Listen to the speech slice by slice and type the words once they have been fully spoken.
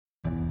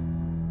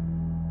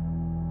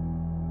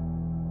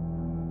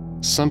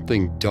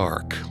Something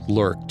dark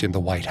lurked in the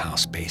White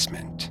House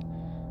basement.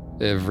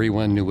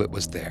 Everyone knew it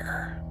was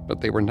there,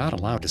 but they were not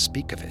allowed to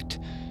speak of it.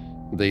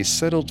 They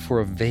settled for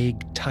a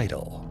vague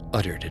title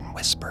uttered in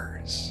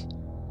whispers.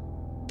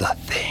 The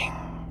Thing.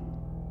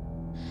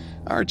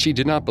 Archie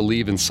did not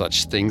believe in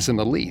such things in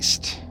the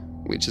least,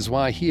 which is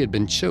why he had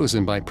been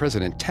chosen by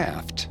President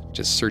Taft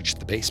to search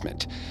the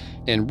basement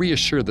and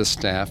reassure the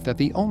staff that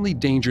the only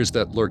dangers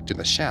that lurked in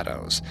the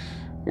shadows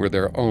were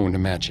their own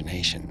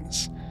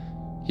imaginations.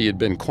 He had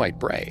been quite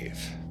brave,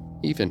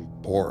 even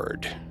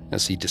bored,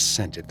 as he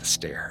descended the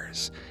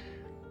stairs.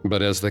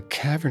 But as the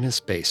cavernous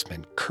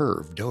basement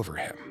curved over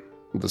him,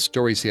 the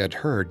stories he had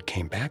heard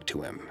came back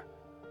to him,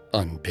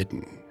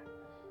 unbidden.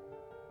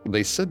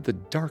 They said the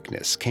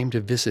darkness came to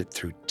visit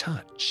through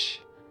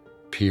touch,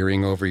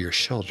 peering over your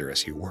shoulder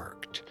as you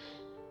worked.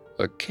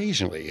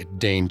 Occasionally, it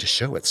deigned to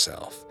show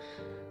itself.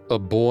 A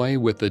boy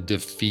with a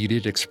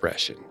defeated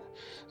expression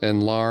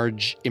and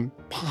large,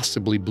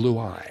 impossibly blue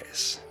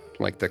eyes,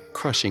 like the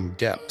crushing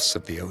depths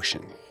of the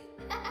ocean.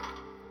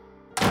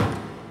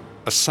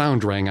 A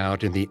sound rang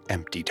out in the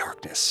empty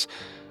darkness.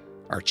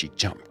 Archie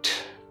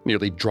jumped,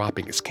 nearly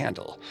dropping his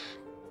candle.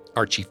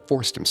 Archie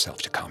forced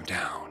himself to calm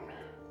down.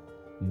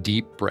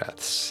 Deep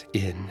breaths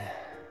in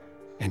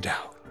and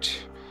out.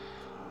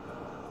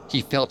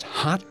 He felt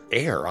hot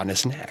air on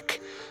his neck.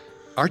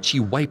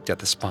 Archie wiped at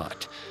the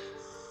spot,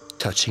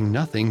 touching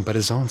nothing but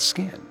his own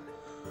skin.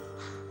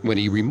 When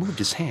he removed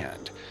his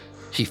hand,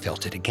 he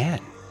felt it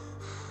again.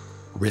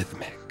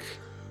 Rhythmic.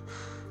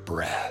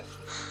 Breath.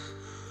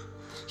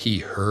 He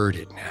heard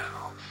it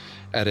now,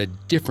 at a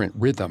different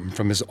rhythm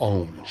from his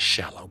own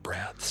shallow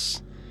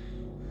breaths.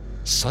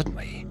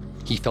 Suddenly,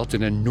 he felt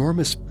an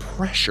enormous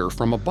pressure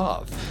from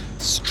above,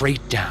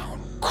 straight down,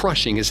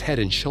 crushing his head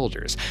and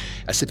shoulders,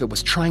 as if it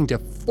was trying to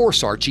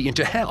force Archie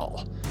into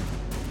hell.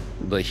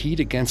 The heat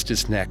against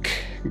his neck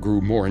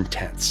grew more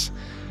intense.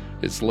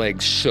 His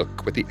legs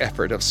shook with the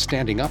effort of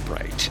standing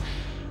upright,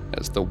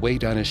 as the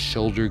weight on his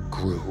shoulder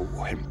grew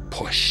and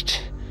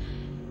pushed.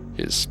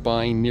 His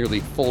spine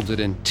nearly folded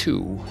in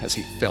two as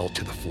he fell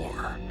to the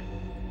floor.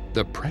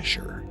 The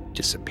pressure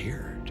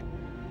disappeared.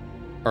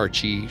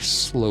 Archie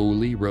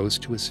slowly rose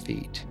to his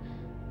feet.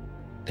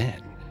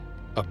 Then,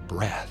 a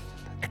breath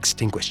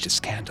extinguished his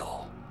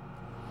candle.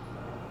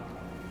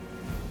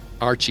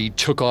 Archie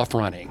took off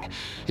running.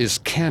 His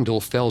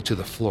candle fell to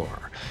the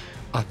floor,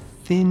 a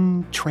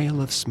thin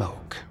trail of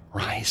smoke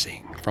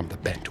rising from the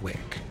bent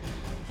wick.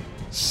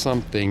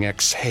 Something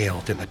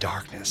exhaled in the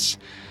darkness,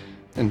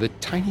 and the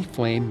tiny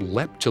flame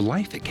leapt to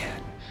life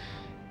again,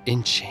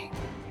 inching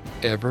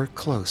ever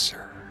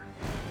closer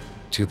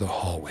to the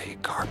hallway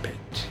carpet.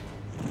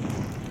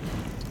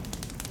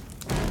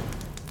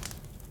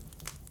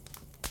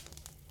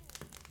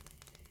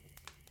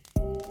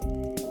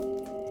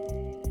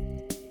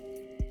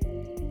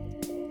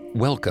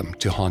 Welcome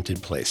to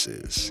Haunted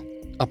Places,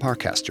 a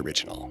Parcast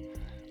Original.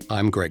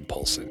 I'm Greg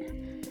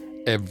Polson.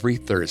 Every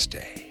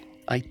Thursday,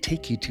 I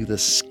take you to the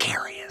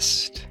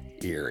scariest,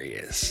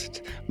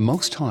 eeriest,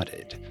 most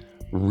haunted,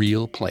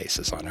 real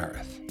places on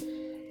Earth.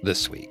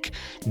 This week,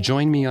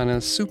 join me on a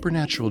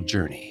supernatural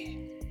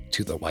journey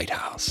to the White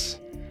House,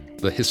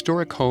 the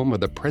historic home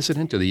of the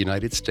President of the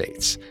United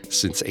States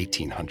since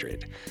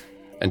 1800,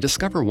 and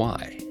discover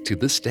why, to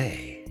this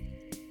day,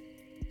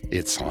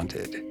 it's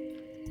haunted.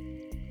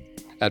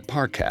 At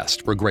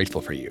Parcast, we're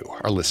grateful for you,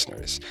 our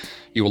listeners.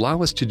 You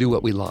allow us to do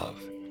what we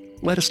love.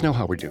 Let us know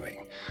how we're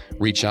doing.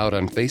 Reach out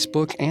on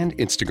Facebook and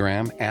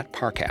Instagram at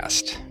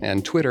Parcast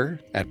and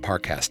Twitter at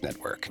Parcast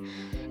Network.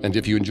 And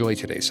if you enjoy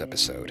today's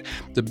episode,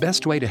 the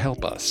best way to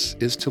help us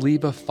is to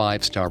leave a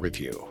 5-star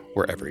review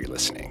wherever you're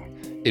listening.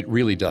 It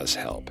really does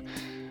help.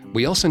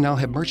 We also now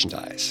have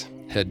merchandise.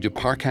 Head to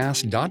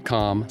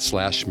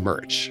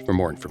parcast.com/merch for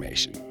more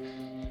information.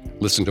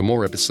 Listen to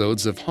more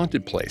episodes of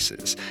Haunted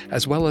Places,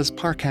 as well as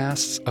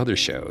Parcast's other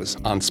shows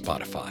on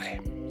Spotify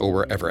or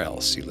wherever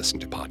else you listen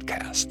to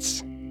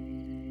podcasts.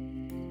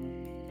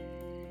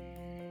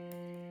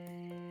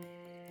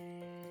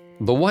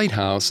 The White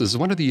House is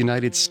one of the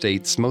United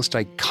States' most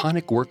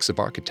iconic works of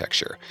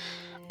architecture,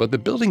 but the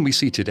building we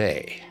see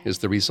today is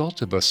the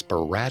result of a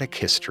sporadic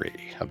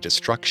history of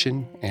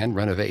destruction and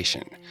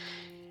renovation.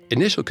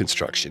 Initial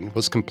construction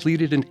was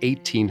completed in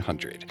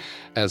 1800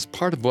 as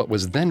part of what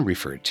was then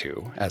referred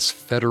to as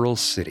Federal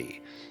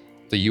City.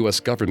 The U.S.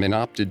 government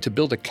opted to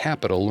build a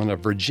capitol in a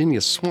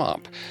Virginia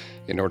swamp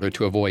in order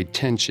to avoid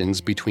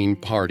tensions between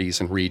parties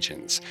and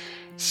regions,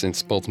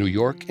 since both New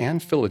York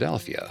and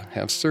Philadelphia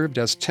have served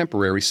as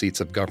temporary seats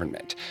of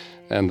government,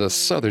 and the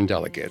Southern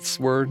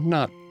delegates were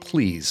not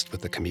pleased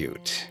with the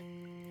commute.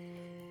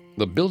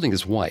 The building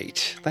is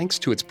white thanks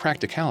to its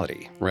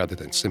practicality rather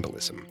than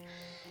symbolism.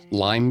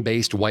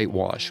 Lime-based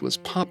whitewash was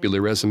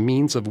popular as a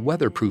means of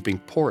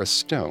weatherproofing porous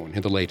stone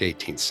in the late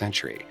 18th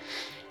century,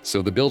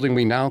 so the building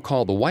we now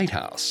call the White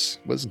House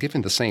was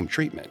given the same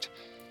treatment.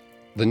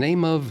 The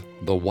name of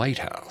the White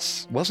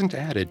House wasn't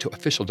added to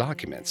official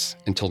documents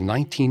until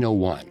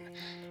 1901,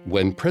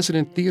 when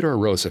President Theodore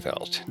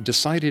Roosevelt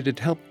decided it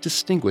helped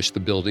distinguish the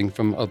building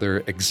from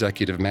other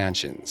executive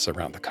mansions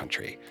around the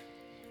country.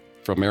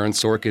 From Aaron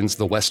Sorkin's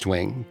The West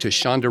Wing to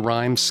Shonda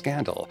Rhimes'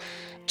 Scandal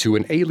to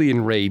an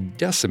alien raid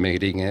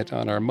decimating it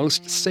on our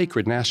most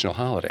sacred national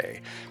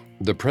holiday,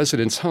 the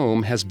president's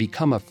home has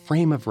become a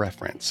frame of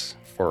reference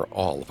for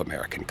all of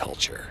American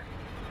culture.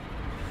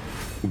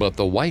 But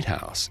the White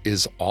House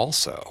is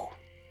also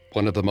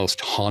one of the most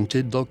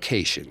haunted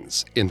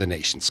locations in the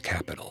nation's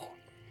capital.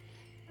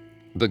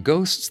 The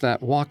ghosts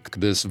that walk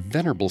this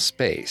venerable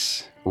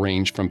space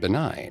range from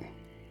benign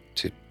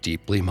to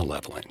deeply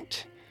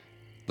malevolent.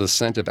 The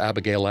scent of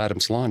Abigail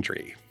Adams'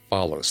 laundry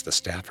follows the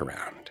staff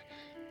around.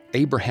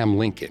 Abraham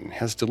Lincoln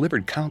has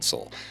delivered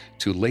counsel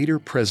to later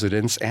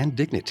presidents and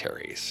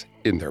dignitaries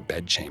in their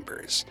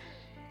bedchambers.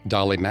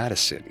 Dolly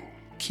Madison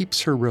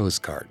keeps her rose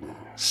garden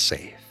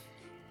safe.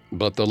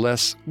 But the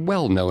less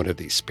well-known of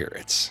these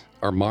spirits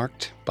are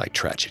marked by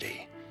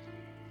tragedy.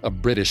 A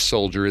British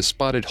soldier is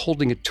spotted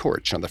holding a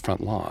torch on the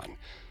front lawn,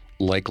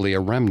 likely a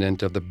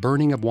remnant of the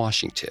burning of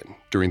Washington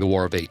during the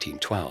War of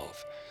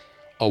 1812.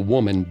 A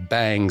woman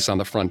bangs on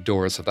the front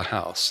doors of the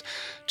house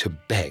to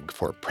beg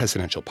for a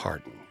presidential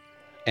pardon.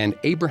 And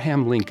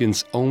Abraham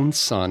Lincoln's own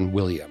son,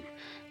 William,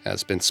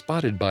 has been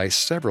spotted by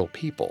several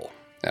people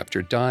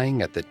after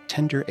dying at the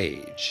tender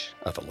age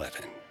of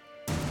 11.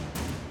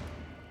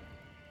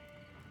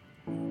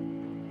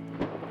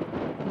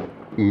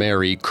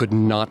 Mary could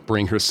not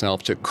bring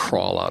herself to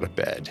crawl out of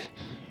bed.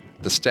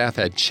 The staff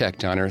had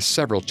checked on her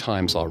several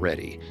times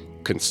already,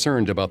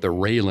 concerned about the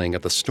railing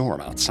of the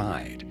storm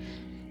outside.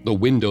 The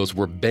windows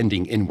were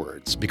bending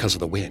inwards because of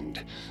the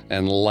wind,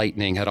 and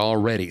lightning had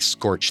already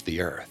scorched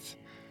the earth.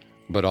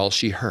 But all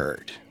she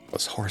heard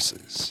was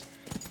horses.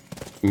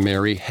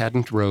 Mary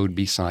hadn't rode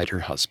beside her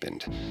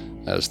husband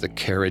as the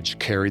carriage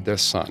carried their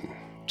son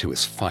to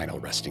his final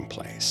resting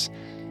place.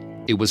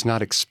 It was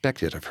not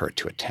expected of her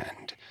to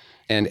attend,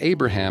 and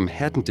Abraham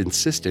hadn't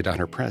insisted on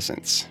her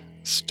presence,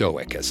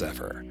 stoic as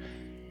ever.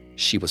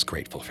 She was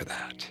grateful for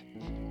that.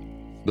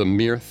 The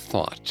mere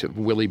thought of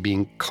Willie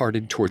being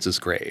carted towards his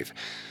grave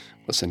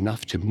was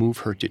enough to move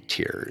her to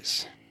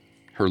tears.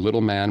 Her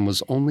little man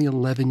was only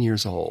 11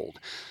 years old,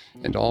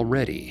 and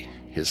already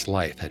his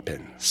life had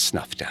been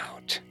snuffed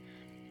out.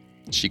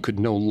 She could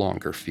no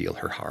longer feel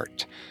her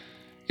heart.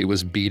 It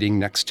was beating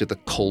next to the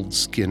cold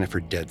skin of her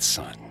dead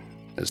son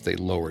as they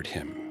lowered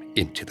him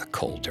into the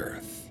cold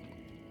earth.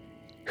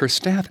 Her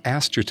staff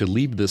asked her to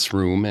leave this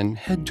room and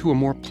head to a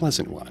more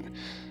pleasant one,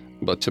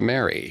 but to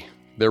Mary,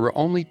 there were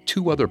only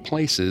two other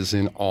places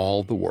in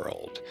all the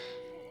world.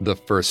 The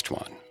first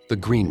one, the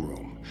green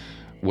room,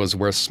 was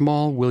where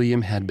small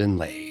William had been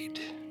laid,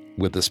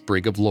 with a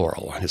sprig of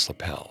laurel on his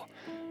lapel.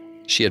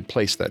 She had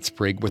placed that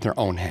sprig with her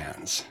own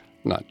hands,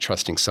 not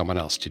trusting someone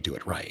else to do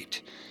it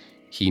right.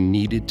 He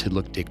needed to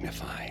look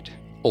dignified,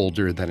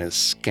 older than his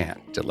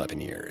scant 11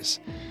 years.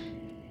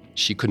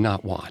 She could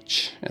not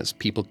watch as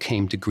people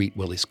came to greet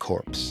Willie's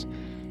corpse,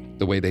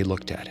 the way they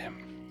looked at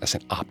him as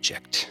an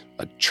object,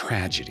 a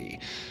tragedy,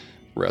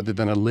 rather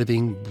than a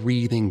living,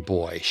 breathing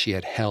boy she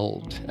had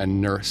held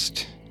and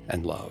nursed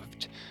and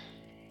loved.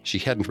 She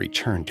hadn't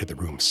returned to the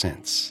room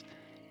since.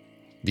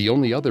 The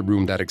only other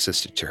room that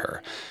existed to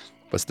her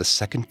was the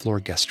second-floor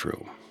guest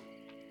room.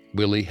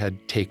 Willie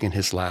had taken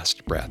his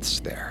last breaths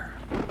there.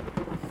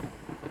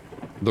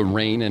 The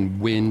rain and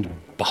wind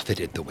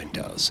buffeted the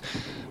windows.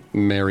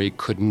 Mary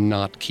could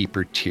not keep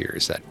her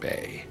tears at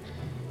bay.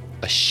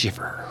 A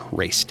shiver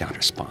raced down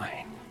her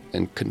spine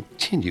and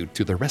continued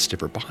through the rest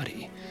of her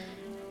body.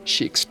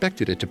 She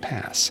expected it to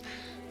pass,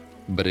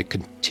 but it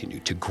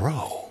continued to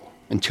grow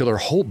until her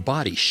whole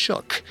body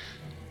shook.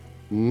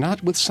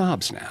 Not with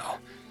sobs now.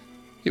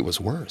 It was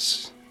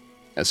worse,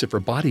 as if her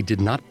body did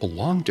not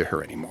belong to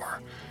her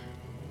anymore.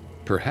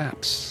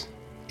 Perhaps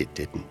it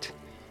didn't.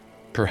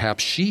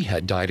 Perhaps she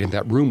had died in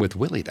that room with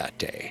Willie that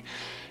day,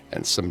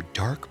 and some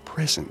dark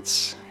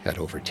presence had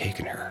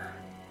overtaken her.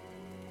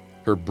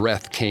 Her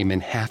breath came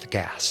in half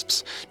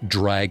gasps,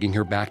 dragging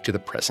her back to the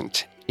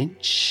present,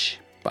 inch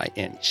by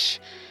inch.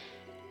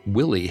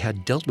 Willie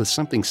had dealt with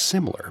something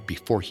similar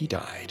before he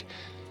died.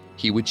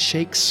 He would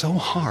shake so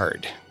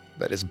hard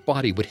that his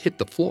body would hit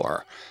the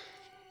floor.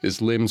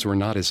 His limbs were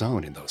not his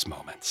own in those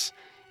moments,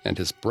 and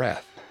his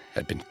breath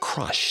had been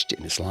crushed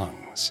in his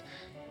lungs.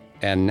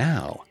 And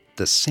now,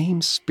 the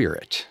same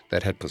spirit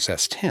that had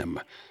possessed him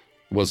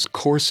was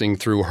coursing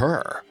through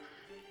her.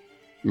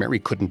 Mary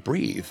couldn't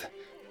breathe.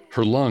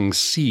 Her lungs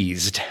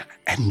seized,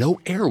 and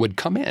no air would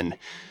come in.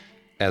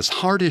 As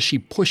hard as she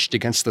pushed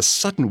against the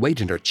sudden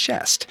weight in her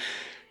chest,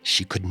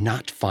 she could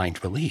not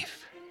find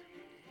relief.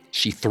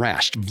 She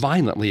thrashed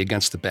violently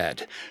against the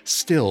bed,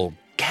 still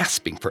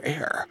gasping for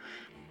air.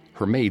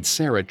 Her maid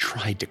Sarah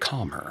tried to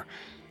calm her.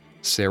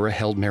 Sarah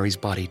held Mary's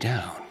body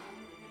down,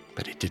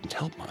 but it didn't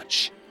help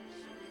much.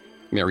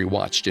 Mary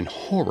watched in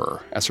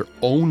horror as her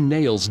own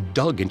nails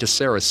dug into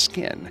Sarah's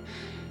skin.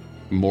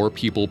 More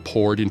people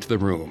poured into the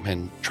room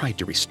and tried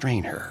to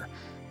restrain her.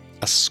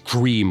 A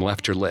scream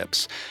left her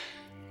lips,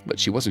 but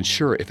she wasn't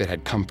sure if it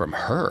had come from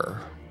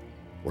her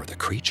or the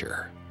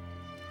creature.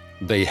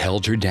 They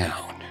held her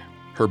down.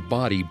 Her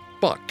body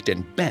bucked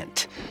and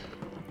bent.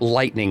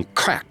 Lightning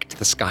cracked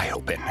the sky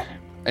open,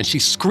 and she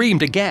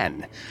screamed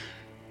again.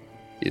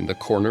 In the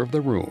corner of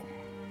the room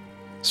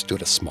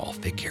stood a small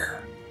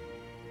figure.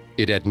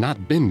 It had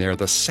not been there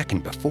the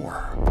second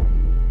before.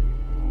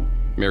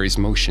 Mary's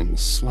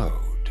motions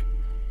slowed.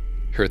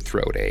 Her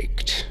throat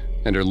ached,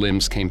 and her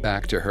limbs came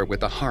back to her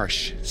with a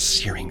harsh,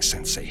 searing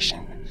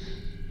sensation.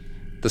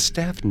 The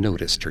staff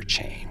noticed her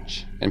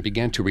change and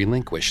began to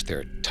relinquish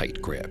their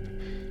tight grip.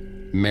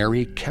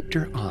 Mary kept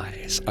her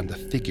eyes on the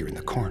figure in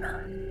the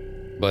corner,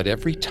 but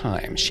every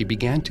time she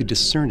began to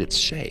discern its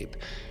shape,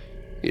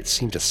 it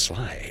seemed to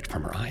slide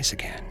from her eyes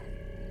again.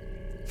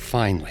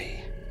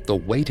 Finally, the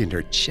weight in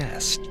her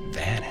chest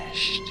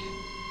vanished.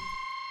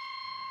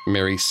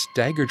 Mary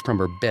staggered from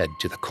her bed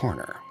to the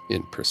corner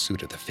in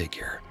pursuit of the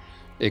figure,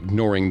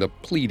 ignoring the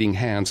pleading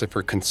hands of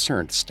her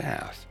concerned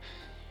staff.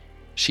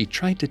 She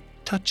tried to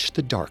touch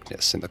the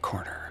darkness in the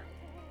corner,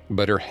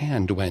 but her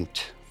hand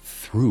went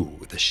through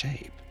the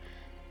shape.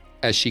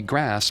 As she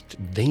grasped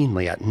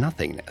vainly at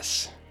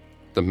nothingness,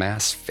 the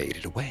mass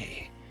faded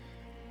away.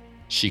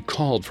 She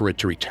called for it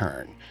to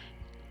return,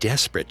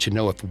 desperate to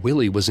know if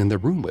Willie was in the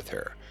room with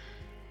her.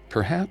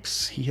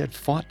 Perhaps he had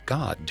fought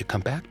God to come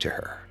back to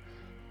her.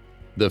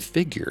 The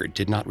figure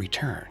did not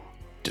return,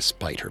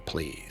 despite her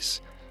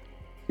pleas.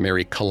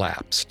 Mary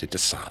collapsed into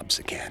sobs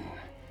again.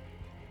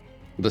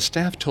 The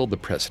staff told the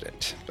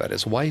president that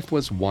his wife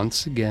was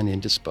once again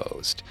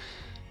indisposed.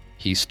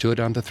 He stood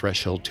on the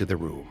threshold to the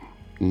room,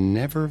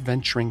 never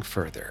venturing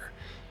further,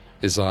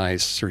 his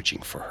eyes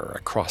searching for her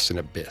across an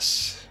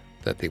abyss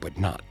that they would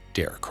not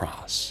dare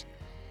cross.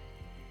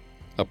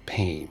 A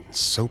pain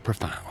so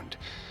profound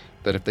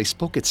that if they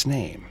spoke its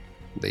name,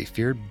 they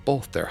feared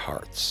both their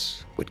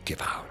hearts would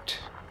give out.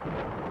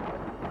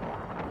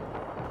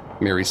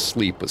 Mary's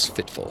sleep was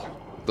fitful.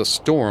 The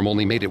storm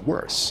only made it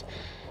worse.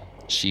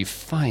 She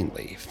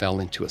finally fell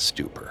into a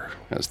stupor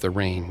as the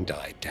rain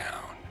died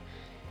down.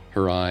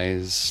 Her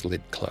eyes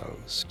slid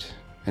closed,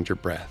 and her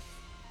breath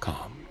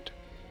calmed.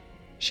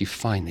 She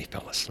finally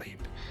fell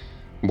asleep,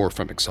 more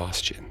from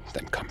exhaustion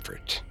than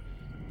comfort.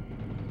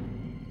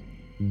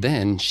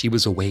 Then she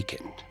was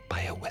awakened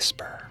by a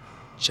whisper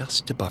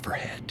just above her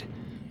head.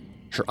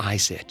 Her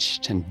eyes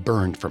itched and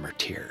burned from her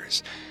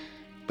tears,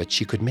 but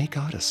she could make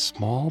out a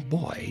small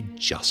boy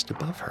just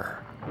above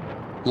her.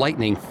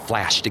 Lightning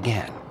flashed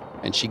again,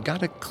 and she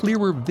got a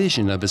clearer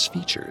vision of his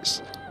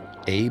features,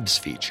 Abe's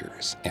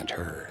features and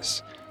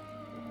hers.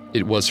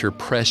 It was her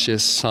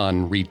precious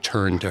son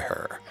returned to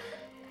her.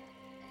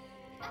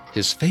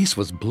 His face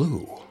was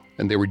blue,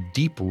 and there were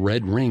deep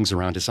red rings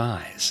around his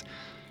eyes.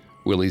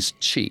 Willie's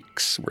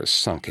cheeks were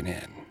sunken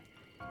in.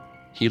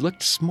 He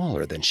looked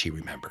smaller than she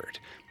remembered.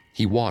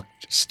 He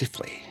walked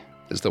stiffly,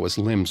 as though his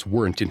limbs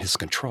weren't in his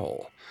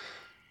control.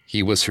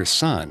 He was her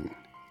son,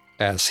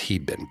 as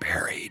he'd been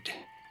buried.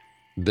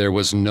 There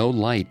was no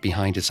light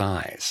behind his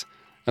eyes,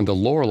 and the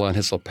laurel on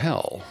his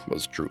lapel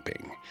was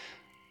drooping.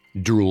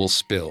 Drool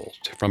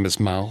spilled from his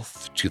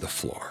mouth to the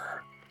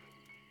floor.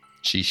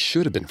 She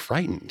should have been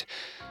frightened,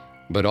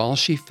 but all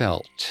she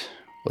felt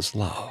was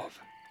love,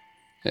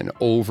 an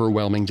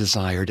overwhelming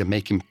desire to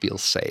make him feel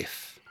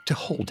safe, to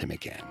hold him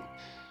again.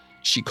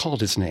 She called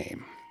his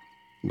name,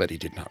 but he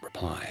did not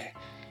reply.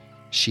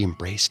 She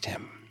embraced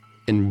him,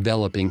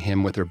 enveloping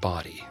him with her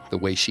body the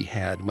way she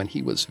had when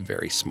he was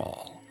very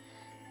small.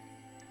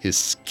 His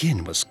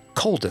skin was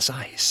cold as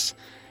ice,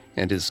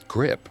 and his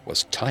grip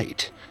was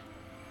tight.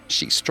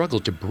 She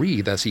struggled to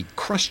breathe as he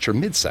crushed her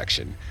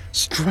midsection,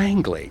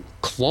 strangling,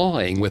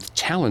 clawing with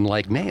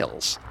talon-like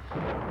nails.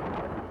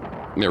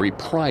 Mary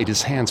pried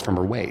his hands from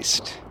her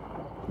waist.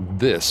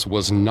 This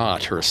was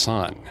not her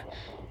son.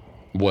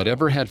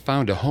 Whatever had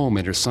found a home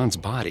in her son's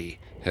body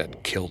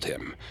had killed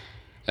him,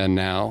 and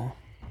now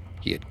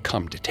he had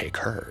come to take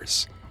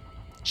hers.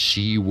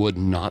 She would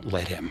not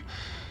let him.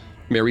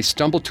 Mary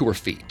stumbled to her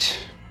feet.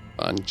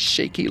 On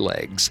shaky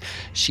legs,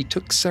 she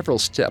took several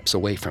steps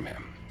away from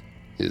him.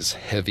 His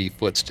heavy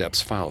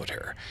footsteps followed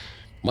her,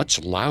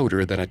 much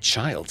louder than a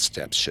child's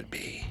steps should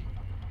be.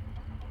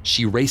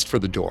 She raced for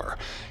the door.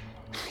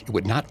 It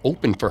would not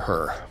open for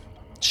her.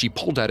 She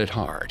pulled at it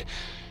hard.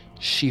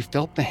 She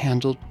felt the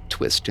handle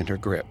twist in her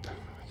grip,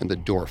 and the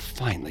door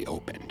finally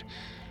opened.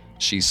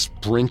 She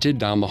sprinted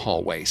down the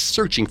hallway,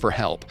 searching for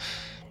help,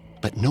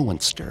 but no one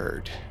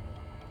stirred.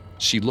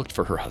 She looked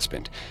for her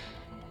husband,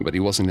 but he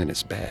wasn't in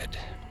his bed.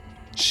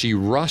 She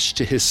rushed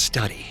to his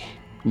study,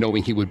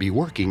 knowing he would be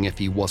working if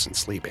he wasn't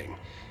sleeping.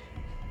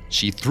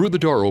 She threw the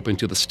door open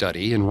to the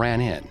study and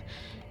ran in,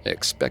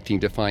 expecting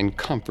to find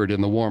comfort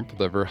in the warmth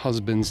of her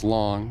husband's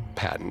long,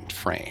 patent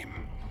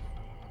frame.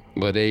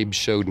 But Abe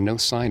showed no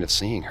sign of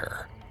seeing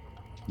her.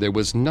 There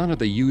was none of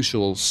the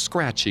usual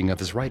scratching of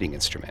his writing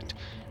instrument,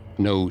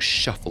 no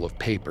shuffle of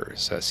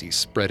papers as he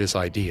spread his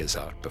ideas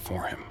out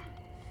before him.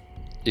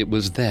 It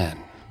was then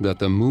that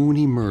the moon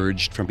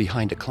emerged from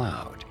behind a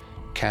cloud,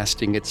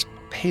 casting its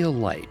pale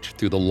light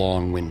through the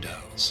long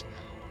windows.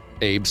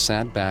 Abe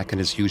sat back in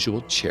his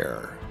usual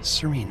chair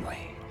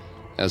serenely,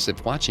 as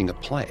if watching a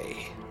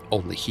play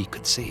only he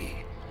could see.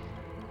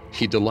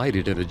 He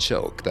delighted in a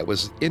joke that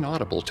was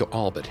inaudible to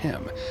all but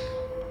him,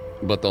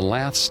 but the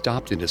laugh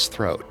stopped in his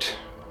throat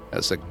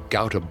as a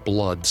gout of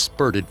blood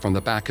spurted from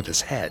the back of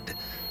his head.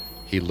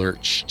 He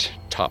lurched,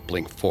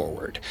 toppling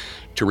forward,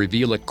 to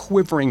reveal a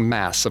quivering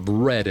mass of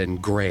red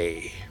and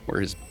gray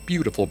where his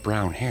beautiful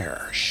brown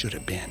hair should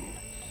have been.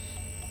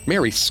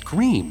 Mary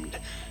screamed.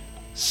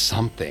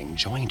 Something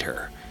joined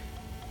her,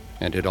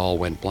 and it all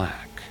went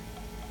black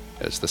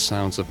as the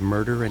sounds of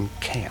murder and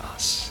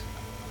chaos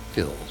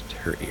filled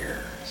her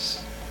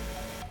ears.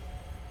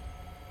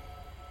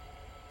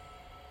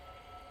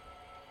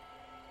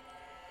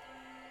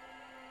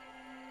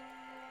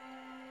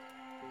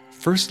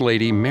 First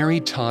Lady Mary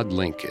Todd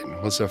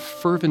Lincoln was a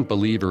fervent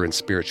believer in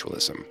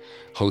spiritualism,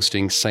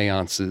 hosting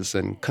seances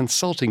and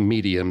consulting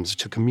mediums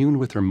to commune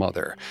with her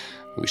mother,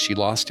 who she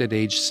lost at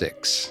age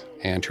 6,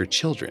 and her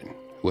children,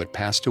 who had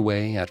passed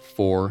away at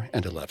 4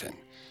 and 11.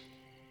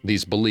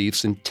 These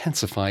beliefs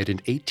intensified in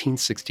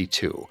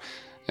 1862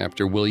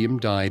 after William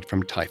died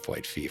from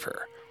typhoid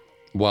fever.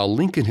 While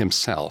Lincoln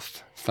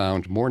himself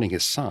found mourning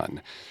his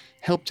son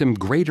helped him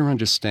greater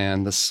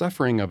understand the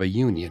suffering of a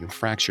union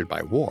fractured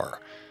by war,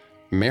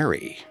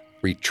 Mary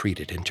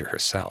retreated into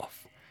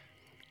herself.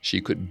 She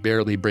could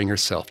barely bring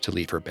herself to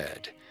leave her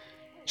bed.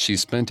 She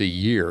spent a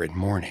year in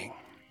mourning,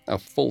 a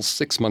full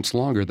 6 months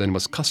longer than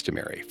was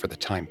customary for the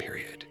time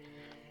period.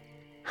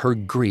 Her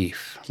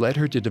grief led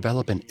her to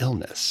develop an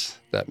illness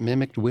that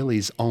mimicked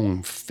Willie's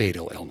own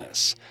fatal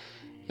illness,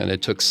 and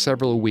it took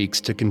several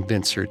weeks to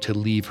convince her to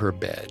leave her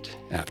bed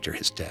after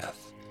his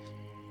death.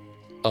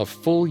 A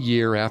full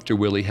year after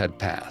Willie had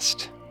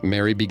passed,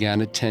 Mary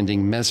began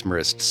attending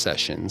mesmerist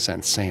sessions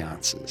and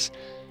seances.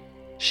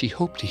 She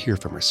hoped to hear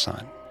from her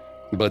son,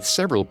 but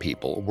several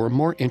people were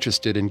more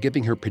interested in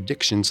giving her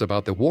predictions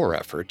about the war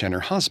effort and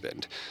her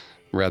husband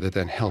rather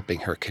than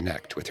helping her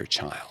connect with her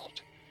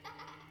child.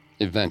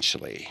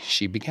 Eventually,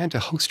 she began to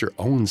host her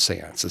own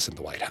seances in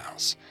the White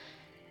House.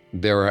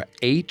 There are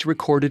 8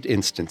 recorded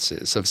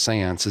instances of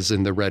seances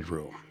in the Red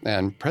Room,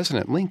 and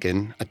President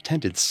Lincoln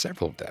attended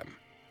several of them.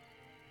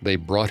 They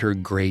brought her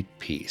great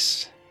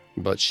peace,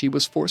 but she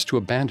was forced to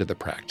abandon the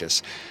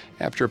practice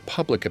after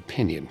public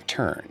opinion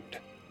turned,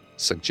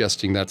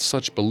 suggesting that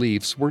such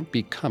beliefs weren't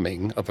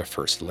becoming of a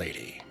First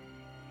Lady.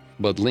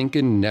 But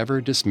Lincoln never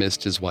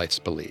dismissed his wife's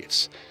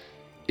beliefs.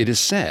 It is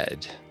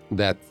said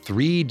that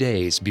 3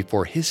 days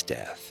before his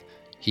death,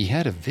 he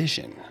had a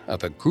vision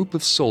of a group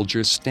of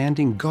soldiers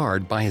standing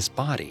guard by his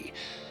body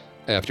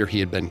after he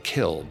had been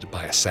killed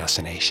by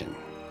assassination.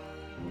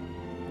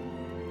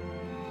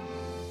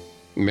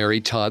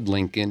 Mary Todd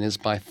Lincoln is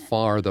by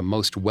far the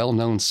most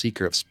well-known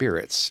seeker of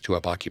spirits to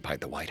have occupied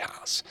the White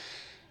House.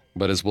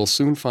 But as we'll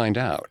soon find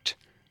out,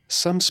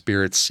 some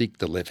spirits seek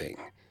the living,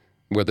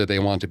 whether they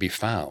want to be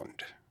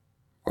found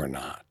or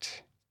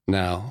not.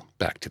 Now,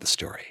 back to the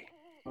story.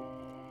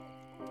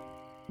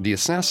 The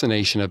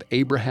assassination of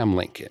Abraham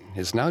Lincoln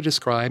is now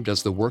described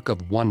as the work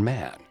of one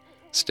man,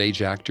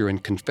 stage actor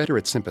and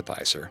Confederate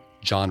sympathizer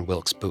John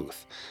Wilkes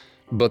Booth.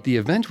 But the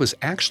event was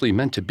actually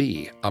meant to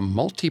be a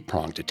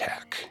multi-pronged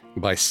attack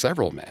by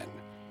several men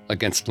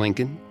against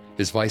Lincoln,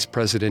 his Vice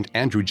President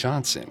Andrew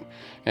Johnson,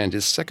 and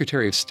his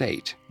Secretary of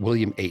State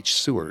William H.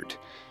 Seward.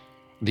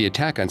 The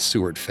attack on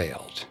Seward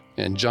failed,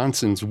 and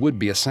Johnson's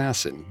would-be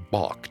assassin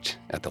balked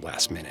at the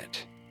last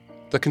minute.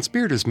 The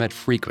conspirators met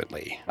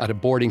frequently at a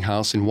boarding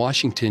house in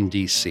Washington,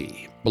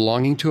 D.C.,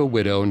 belonging to a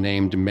widow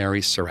named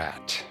Mary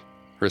Surratt.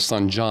 Her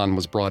son John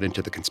was brought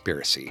into the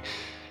conspiracy,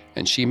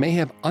 and she may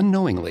have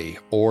unknowingly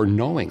or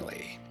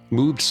knowingly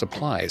moved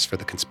supplies for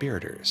the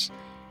conspirators.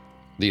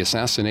 The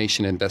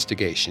assassination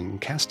investigation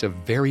cast a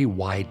very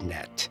wide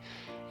net,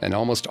 and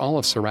almost all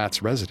of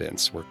Surratt's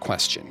residents were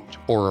questioned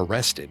or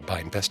arrested by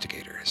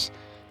investigators.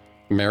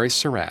 Mary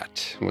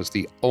Surratt was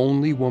the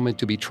only woman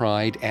to be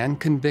tried and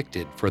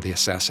convicted for the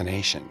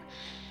assassination,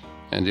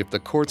 and if the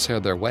courts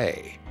had their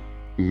way,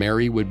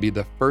 Mary would be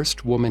the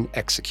first woman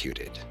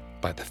executed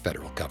by the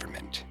federal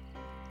government.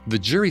 The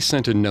jury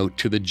sent a note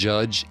to the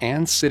judge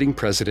and sitting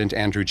President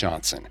Andrew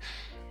Johnson,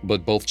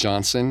 but both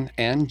Johnson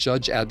and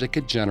Judge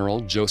Advocate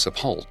General Joseph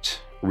Holt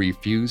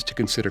refused to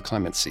consider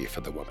clemency for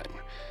the woman.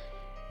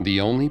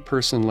 The only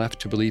person left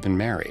to believe in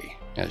Mary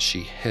as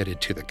she headed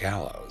to the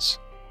gallows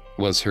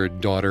was her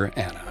daughter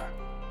Anna.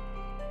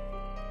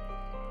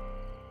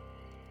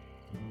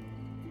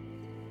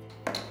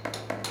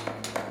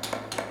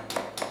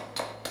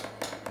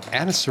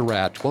 Anna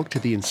Surratt woke to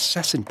the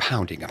incessant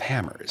pounding of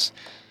hammers.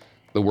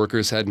 The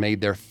workers had made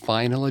their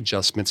final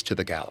adjustments to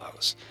the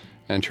gallows,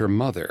 and her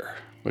mother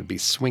would be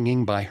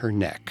swinging by her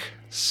neck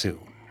soon.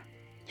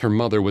 Her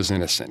mother was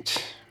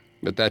innocent,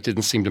 but that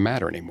didn't seem to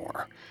matter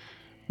anymore.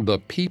 The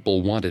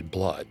people wanted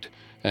blood,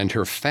 and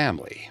her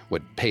family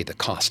would pay the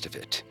cost of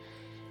it.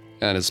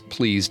 Anna's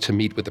pleas to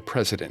meet with the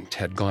president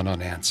had gone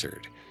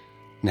unanswered.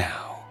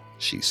 Now,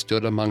 she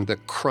stood among the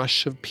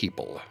crush of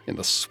people in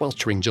the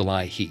sweltering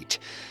July heat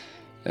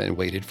and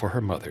waited for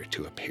her mother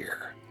to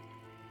appear.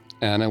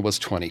 Anna was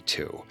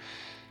 22,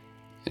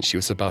 and she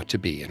was about to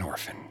be an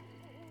orphan.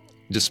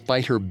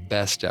 Despite her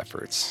best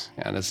efforts,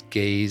 Anna's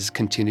gaze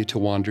continued to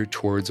wander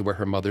towards where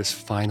her mother's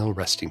final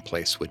resting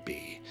place would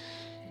be.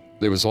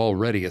 There was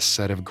already a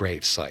set of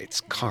grave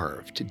sites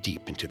carved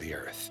deep into the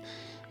earth,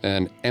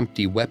 and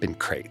empty weapon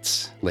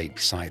crates laid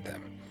beside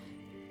them.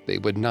 They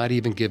would not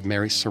even give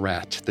Mary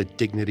Surratt the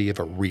dignity of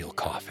a real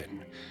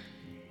coffin.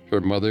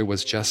 Her mother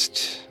was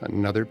just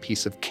another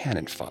piece of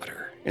cannon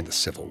fodder in the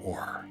Civil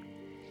War.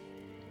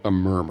 A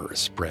murmur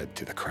spread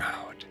through the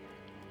crowd.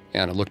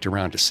 Anna looked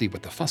around to see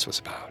what the fuss was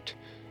about.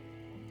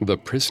 The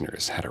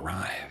prisoners had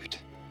arrived.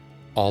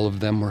 All of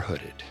them were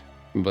hooded,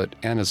 but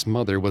Anna's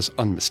mother was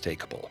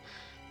unmistakable.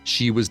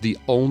 She was the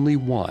only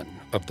one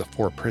of the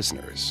 4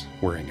 prisoners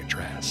wearing a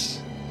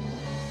dress.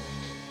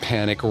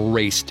 Panic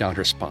raced down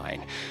her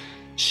spine.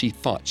 She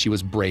thought she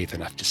was brave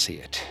enough to see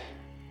it,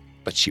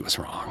 but she was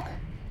wrong.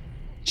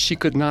 She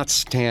could not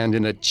stand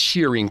in a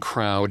cheering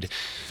crowd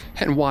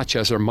and watch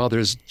as her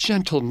mother's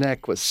gentle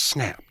neck was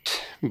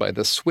snapped by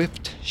the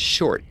swift,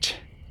 short,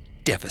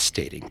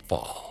 devastating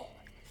fall.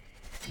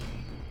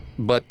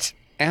 But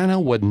Anna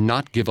would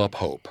not give up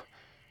hope.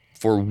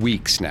 For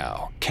weeks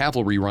now,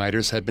 cavalry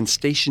riders had been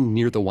stationed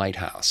near the White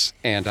House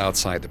and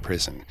outside the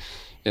prison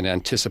in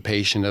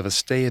anticipation of a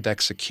stay of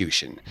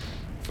execution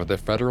for the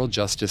federal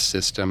justice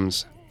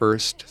system's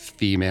first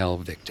female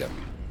victim.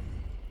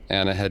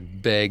 Anna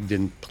had begged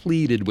and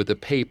pleaded with the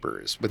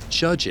papers, with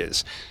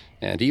judges,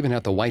 and even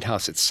at the White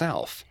House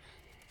itself,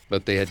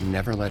 but they had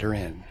never let her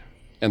in,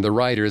 and the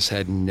riders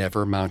had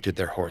never mounted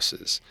their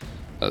horses,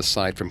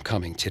 aside from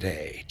coming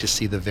today to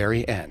see the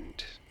very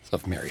end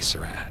of Mary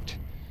Surratt.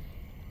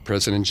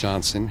 President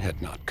Johnson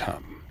had not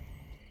come.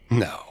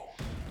 No,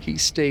 he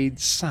stayed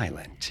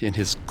silent in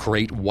his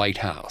great White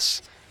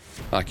House,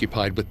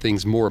 occupied with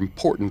things more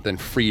important than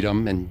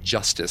freedom and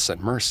justice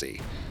and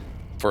mercy.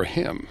 For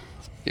him,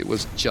 it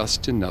was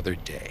just another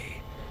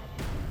day.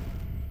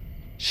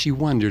 She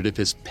wondered if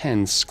his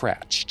pen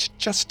scratched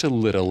just a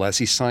little as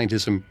he signed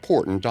his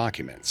important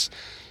documents,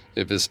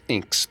 if his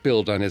ink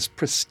spilled on his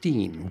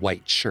pristine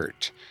white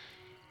shirt,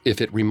 if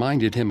it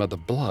reminded him of the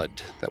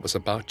blood that was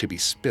about to be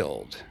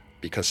spilled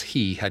because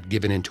he had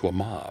given in to a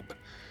mob.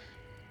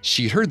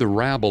 She heard the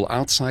rabble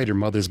outside her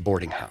mother's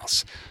boarding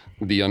house,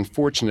 the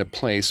unfortunate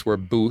place where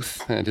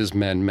Booth and his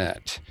men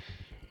met.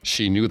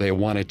 She knew they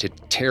wanted to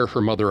tear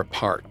her mother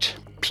apart,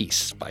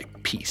 piece by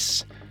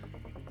piece.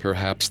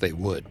 Perhaps they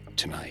would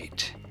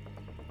tonight.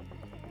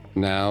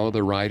 Now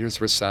the riders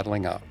were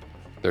saddling up,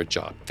 their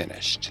job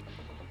finished.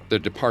 Their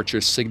departure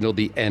signaled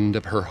the end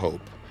of her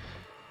hope.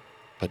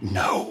 But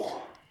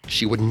no,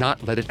 she would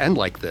not let it end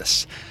like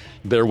this.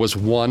 There was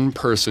one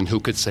person who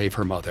could save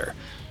her mother,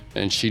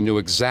 and she knew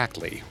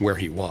exactly where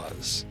he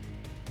was.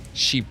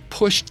 She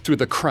pushed through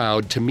the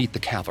crowd to meet the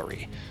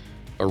cavalry.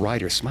 A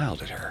rider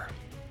smiled at her.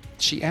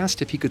 She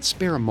asked if he could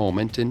spare a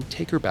moment and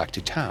take her back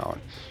to town.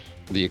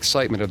 The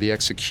excitement of the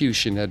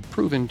execution had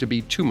proven to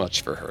be too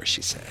much for her,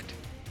 she said.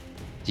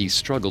 He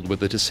struggled with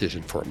the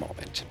decision for a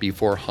moment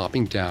before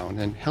hopping down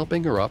and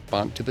helping her up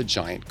onto the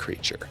giant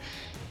creature.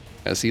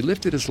 As he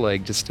lifted his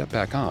leg to step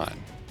back on,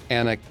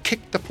 Anna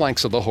kicked the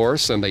flanks of the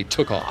horse and they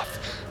took off,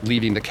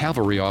 leaving the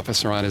cavalry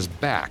officer on his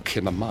back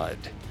in the mud.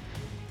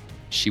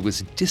 She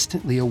was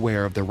distantly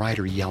aware of the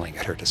rider yelling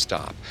at her to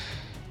stop,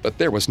 but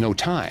there was no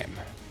time.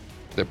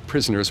 The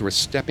prisoners were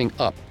stepping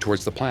up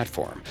towards the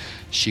platform.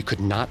 She could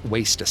not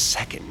waste a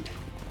second.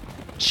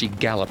 She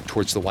galloped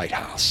towards the White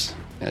House.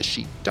 As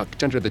she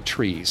ducked under the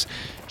trees,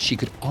 she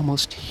could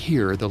almost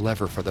hear the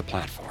lever for the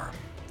platform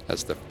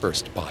as the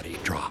first body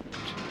dropped.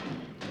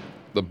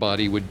 The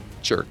body would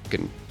jerk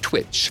and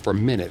twitch for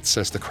minutes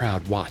as the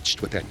crowd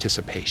watched with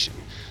anticipation,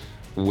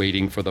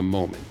 waiting for the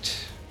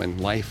moment when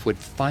life would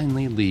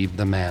finally leave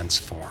the man's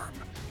form.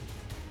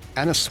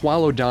 Anna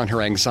swallowed down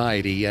her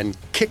anxiety and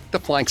kicked the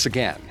flanks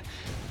again.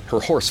 Her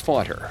horse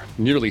fought her,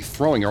 nearly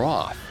throwing her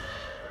off.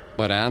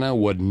 But Anna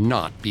would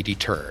not be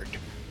deterred.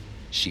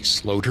 She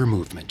slowed her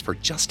movement for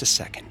just a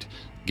second,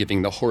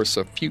 giving the horse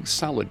a few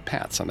solid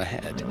pats on the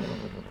head.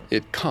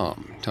 It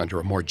calmed under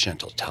a more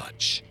gentle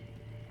touch.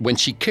 When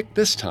she kicked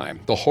this time,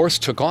 the horse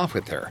took off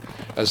with her,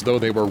 as though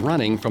they were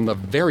running from the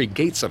very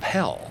gates of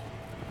hell.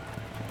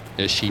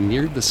 As she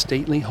neared the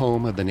stately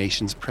home of the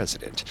nation's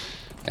president,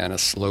 Anna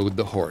slowed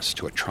the horse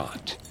to a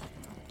trot.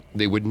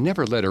 They would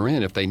never let her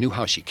in if they knew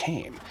how she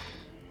came,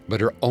 but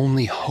her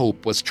only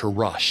hope was to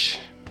rush.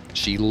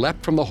 She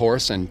leapt from the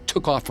horse and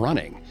took off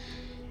running.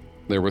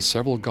 There were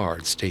several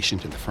guards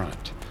stationed in the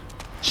front.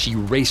 She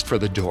raced for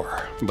the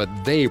door, but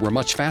they were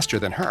much faster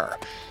than her.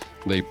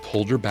 They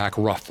pulled her back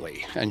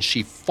roughly, and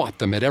she fought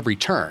them at every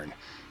turn.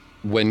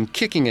 When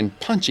kicking and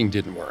punching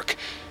didn't work,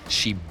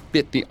 she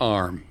bit the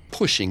arm,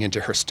 pushing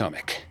into her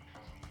stomach.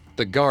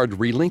 The guard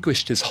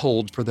relinquished his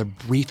hold for the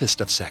briefest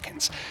of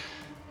seconds,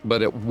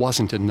 but it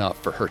wasn't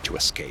enough for her to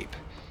escape.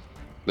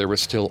 There were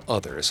still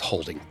others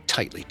holding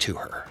tightly to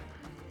her.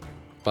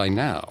 By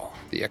now,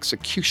 the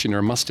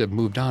executioner must have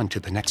moved on to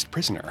the next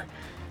prisoner.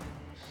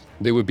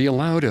 They would be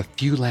allowed a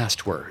few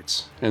last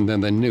words, and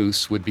then the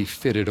noose would be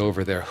fitted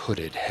over their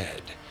hooded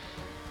head.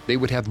 They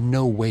would have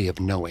no way of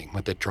knowing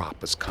when the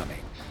drop was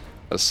coming,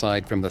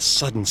 aside from the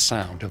sudden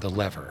sound of the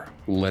lever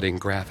letting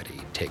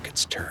gravity take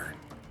its turn.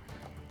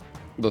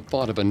 The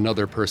thought of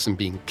another person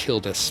being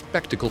killed a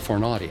spectacle for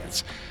an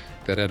audience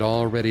that had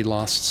already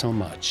lost so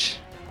much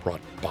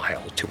brought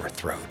bile to her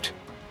throat.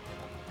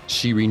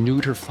 She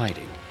renewed her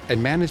fighting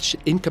and managed to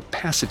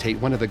incapacitate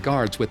one of the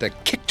guards with a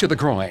kick to the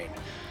groin.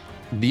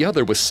 The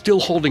other was still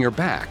holding her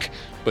back,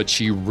 but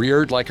she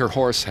reared like her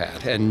horse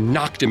had and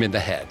knocked him in the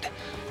head.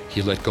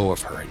 He let go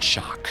of her in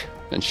shock,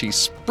 and she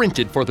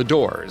sprinted for the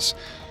doors.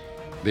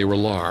 They were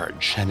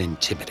large and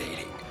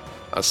intimidating,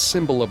 a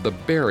symbol of the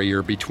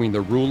barrier between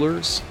the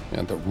rulers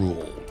and the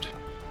ruled.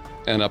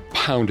 Anna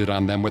pounded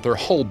on them with her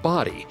whole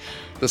body.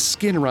 The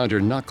skin around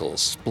her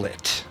knuckles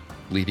split,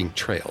 leaving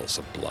trails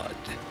of blood.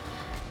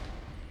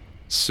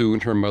 Soon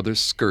her mother's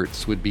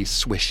skirts would be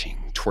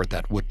swishing toward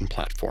that wooden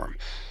platform,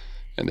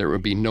 and there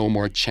would be no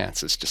more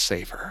chances to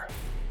save her.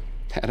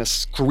 Anna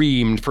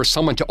screamed for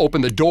someone to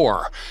open the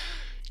door.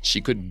 She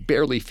could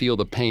barely feel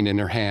the pain in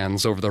her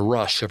hands over the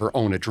rush of her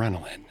own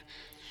adrenaline.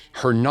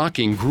 Her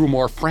knocking grew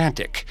more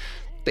frantic.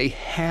 They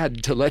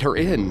had to let her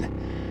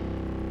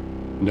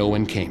in. No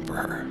one came for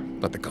her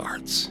but the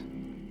guards.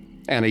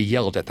 Anna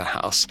yelled at the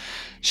house.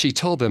 She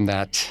told them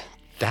that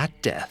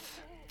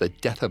death, the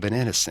death of an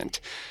innocent,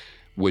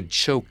 would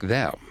choke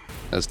them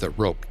as the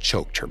rope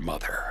choked her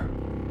mother.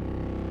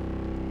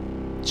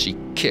 She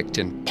kicked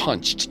and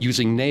punched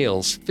using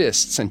nails,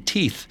 fists, and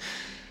teeth,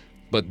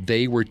 but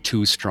they were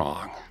too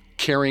strong,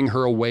 carrying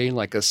her away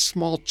like a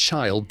small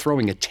child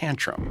throwing a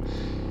tantrum.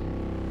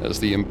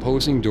 As the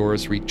imposing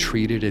doors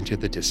retreated into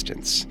the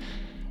distance,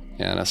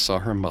 Anna saw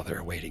her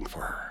mother waiting for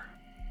her.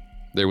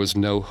 There was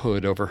no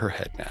hood over her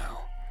head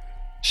now.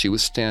 She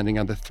was standing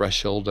on the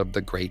threshold of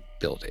the great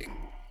building,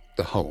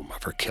 the home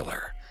of her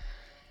killer.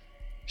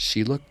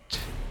 She looked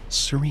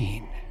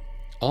serene,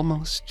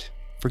 almost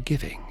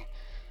forgiving.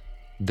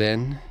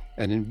 Then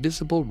an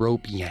invisible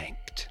rope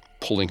yanked,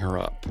 pulling her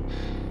up.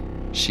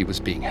 She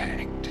was being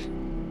hanged.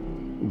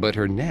 But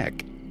her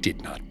neck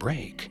did not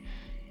break.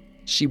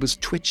 She was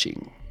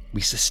twitching,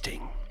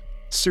 resisting,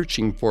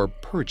 searching for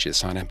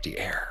purchase on empty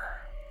air.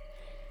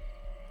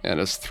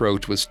 Anna's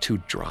throat was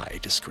too dry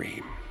to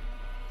scream.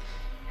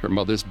 Her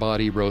mother's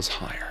body rose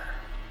higher,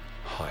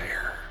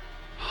 higher,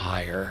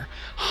 higher,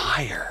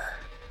 higher,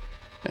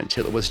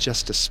 until it was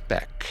just a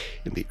speck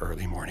in the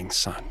early morning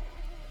sun.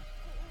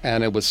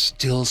 Anna was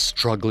still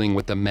struggling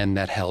with the men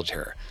that held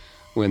her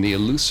when the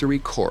illusory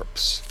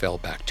corpse fell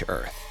back to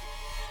earth,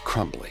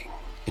 crumbling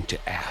into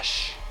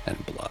ash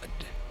and blood.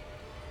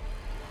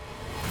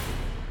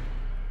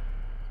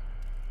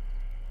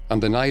 On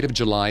the night of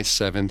July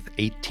 7th,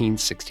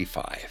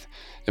 1865,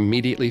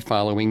 immediately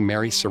following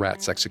Mary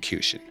Surratt's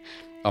execution,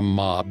 a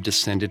mob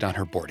descended on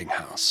her boarding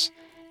house,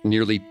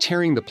 nearly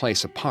tearing the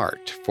place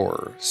apart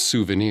for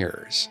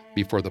souvenirs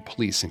before the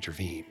police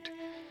intervened.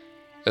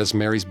 As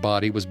Mary's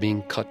body was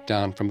being cut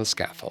down from the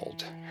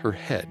scaffold, her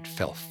head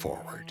fell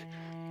forward.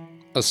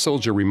 A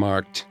soldier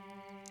remarked,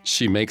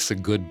 "She makes a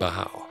good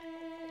bow."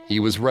 He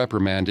was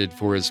reprimanded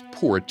for his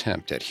poor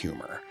attempt at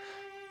humor.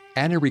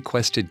 Anna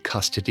requested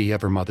custody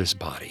of her mother's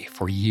body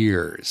for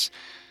years,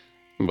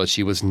 but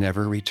she was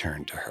never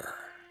returned to her.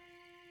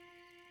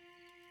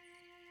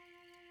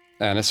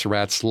 Anna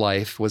Surratt's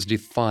life was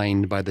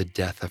defined by the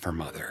death of her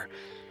mother.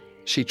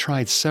 She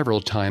tried several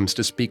times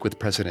to speak with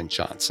President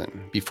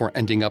Johnson before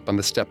ending up on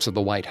the steps of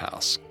the White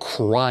House,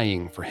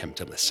 crying for him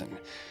to listen.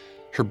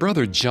 Her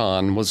brother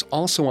John was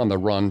also on the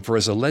run for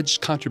his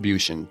alleged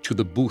contribution to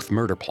the Booth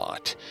murder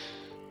plot.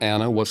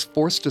 Anna was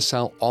forced to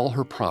sell all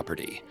her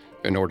property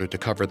in order to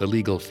cover the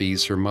legal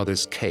fees her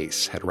mother's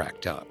case had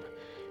racked up.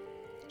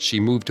 She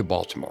moved to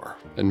Baltimore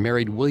and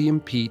married William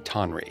P.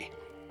 Tonry.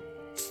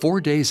 4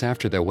 days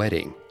after their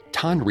wedding,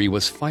 Tonry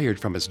was fired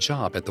from his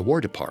job at the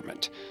War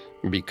Department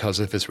because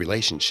of his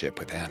relationship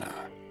with Anna.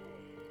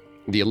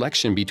 The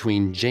election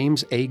between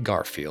James A.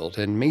 Garfield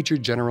and Major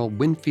General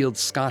Winfield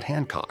Scott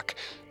Hancock,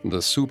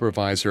 the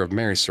supervisor of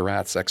Mary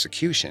Surratt's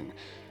execution,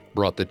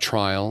 brought the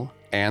trial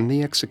and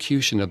the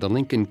execution of the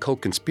Lincoln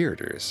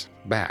co-conspirators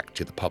back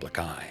to the public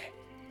eye.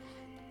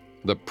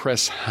 The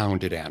press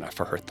hounded Anna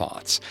for her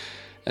thoughts,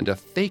 and a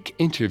fake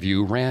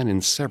interview ran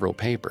in several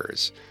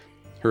papers.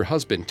 Her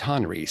husband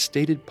Tonry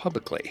stated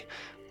publicly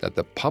that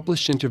the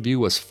published interview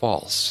was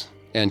false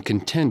and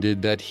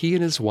contended that he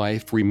and his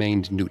wife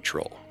remained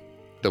neutral,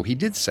 though he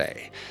did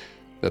say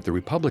that the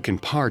Republican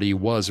Party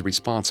was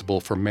responsible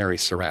for Mary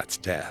Surratt's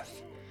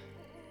death.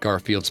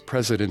 Garfield's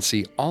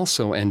presidency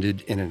also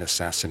ended in an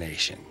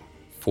assassination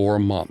 4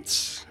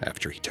 months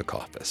after he took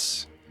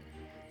office.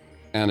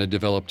 Anna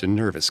developed a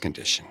nervous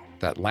condition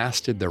that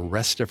lasted the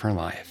rest of her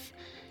life.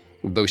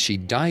 Though she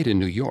died in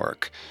New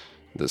York,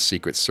 the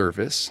Secret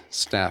Service,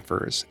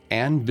 staffers,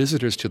 and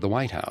visitors to the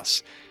White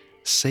House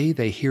say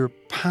they hear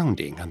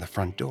pounding on the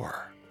front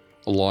door,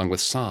 along with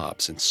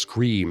sobs and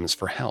screams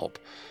for help.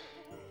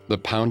 The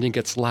pounding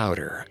gets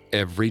louder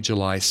every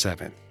July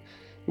 7th,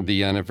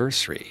 the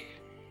anniversary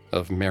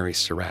of Mary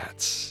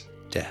Surratt's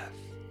death.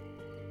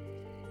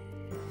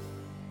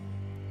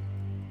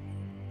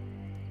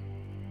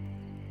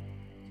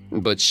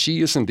 But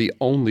she isn't the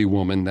only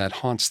woman that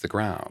haunts the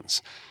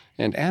grounds,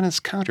 and Anna's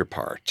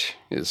counterpart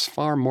is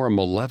far more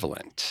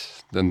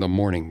malevolent than the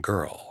morning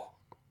girl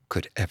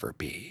could ever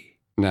be.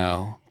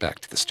 Now, back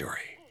to the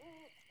story.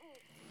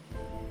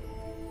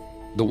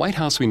 The White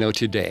House we know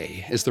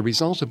today is the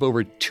result of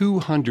over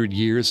 200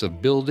 years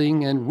of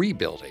building and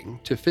rebuilding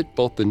to fit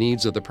both the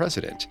needs of the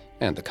president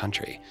and the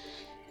country.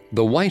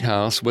 The White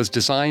House was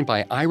designed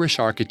by Irish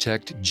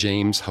architect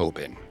James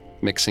Hoban,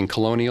 mixing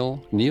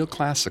colonial,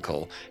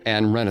 neoclassical,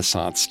 and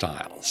Renaissance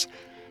styles.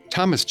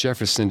 Thomas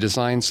Jefferson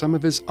designed some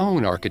of his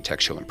own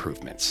architectural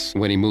improvements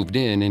when he moved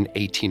in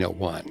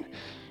 1801.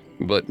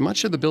 But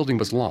much of the building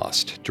was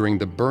lost during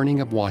the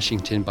burning of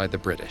Washington by the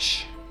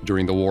British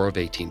during the War of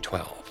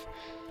 1812.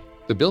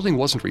 The building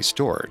wasn't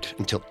restored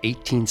until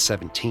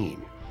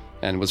 1817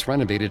 and was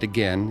renovated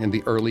again in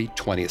the early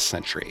 20th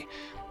century,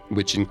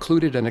 which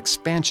included an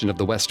expansion of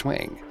the West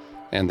Wing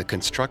and the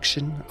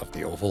construction of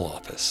the Oval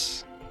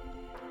Office.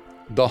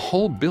 The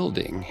whole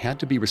building had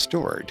to be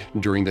restored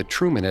during the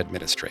Truman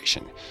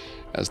administration,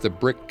 as the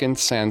brick and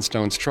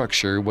sandstone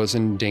structure was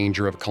in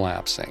danger of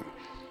collapsing.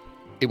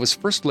 It was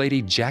First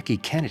Lady Jackie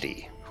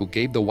Kennedy who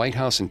gave the White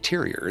House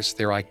interiors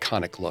their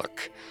iconic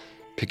look,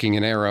 picking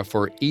an era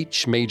for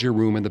each major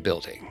room in the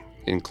building,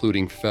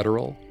 including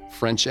Federal,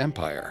 French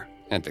Empire,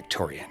 and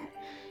Victorian.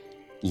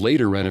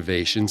 Later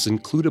renovations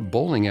include a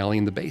bowling alley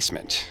in the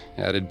basement,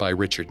 added by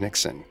Richard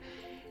Nixon,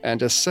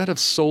 and a set of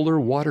solar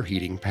water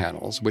heating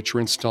panels which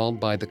were installed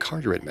by the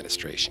Carter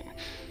administration,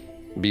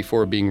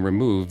 before being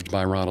removed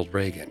by Ronald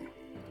Reagan.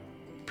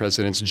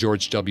 Presidents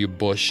George W.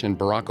 Bush and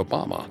Barack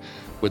Obama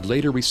would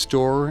later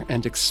restore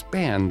and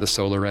expand the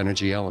solar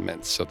energy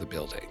elements of the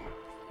building.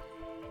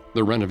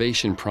 The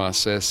renovation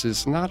process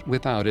is not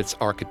without its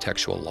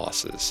architectural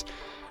losses.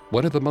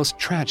 One of the most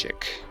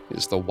tragic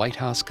is the White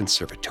House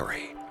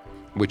Conservatory,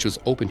 which was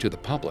open to the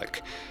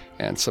public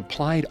and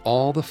supplied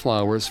all the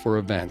flowers for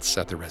events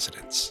at the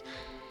residence.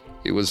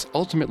 It was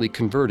ultimately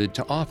converted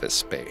to office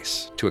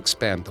space to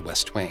expand the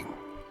West Wing.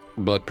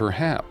 But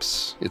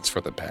perhaps it's for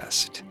the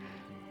best,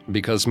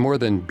 because more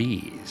than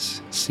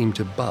bees seem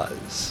to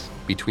buzz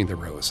between the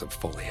rows of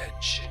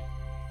foliage.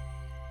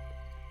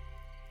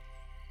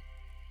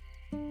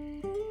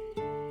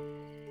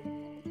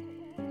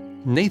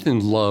 Nathan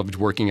loved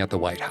working at the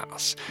White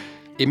House.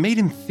 It made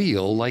him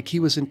feel like he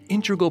was an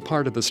integral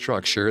part of the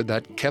structure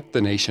that kept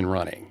the nation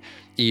running,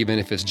 even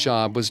if his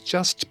job was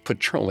just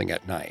patrolling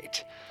at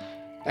night.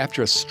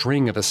 After a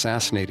string of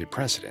assassinated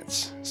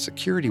presidents,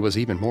 security was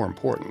even more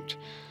important.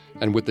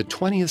 And with the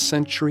 20th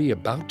century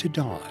about to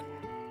dawn,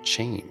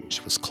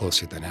 change was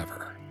closer than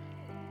ever.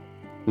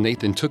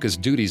 Nathan took his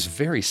duties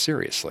very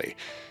seriously,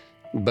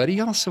 but he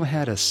also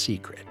had a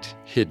secret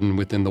hidden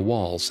within the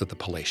walls of the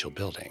palatial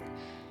building.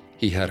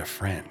 He had a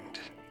friend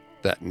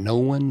that no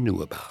one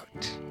knew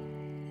about.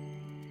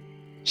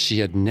 She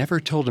had never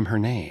told him her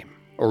name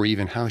or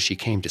even how she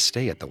came to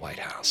stay at the White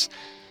House,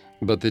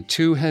 but the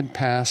two had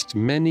passed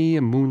many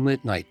a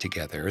moonlit night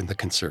together in the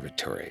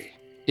conservatory,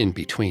 in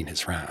between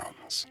his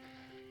rounds.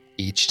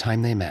 Each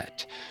time they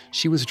met,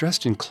 she was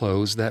dressed in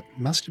clothes that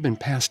must have been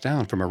passed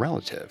down from a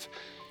relative.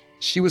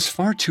 She was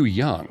far too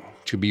young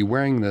to be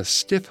wearing the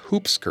stiff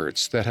hoop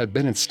skirts that had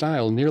been in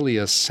style nearly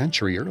a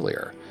century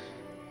earlier,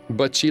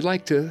 but she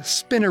liked to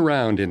spin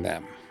around in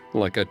them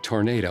like a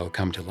tornado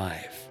come to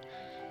life.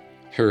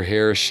 Her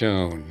hair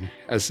shone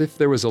as if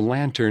there was a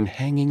lantern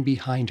hanging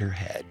behind her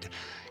head,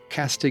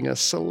 casting a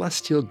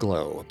celestial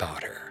glow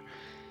about her,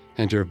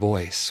 and her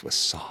voice was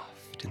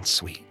soft and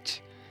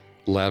sweet,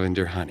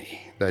 lavender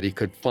honey that he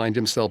could find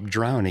himself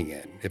drowning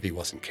in if he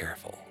wasn't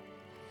careful.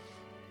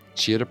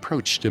 She had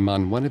approached him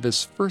on one of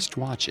his first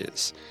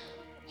watches.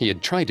 He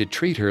had tried to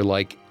treat her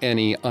like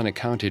any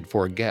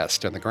unaccounted-for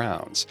guest on the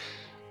grounds,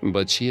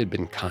 but she had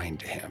been kind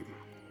to him,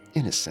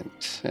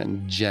 innocent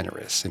and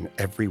generous in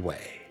every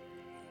way.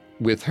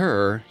 With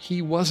her,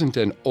 he wasn't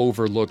an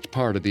overlooked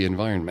part of the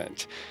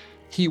environment.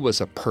 He was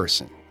a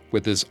person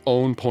with his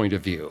own point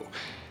of view,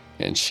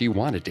 and she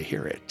wanted to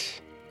hear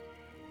it.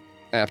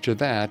 After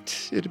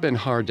that, it had been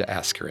hard to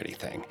ask her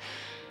anything.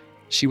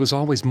 She was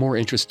always more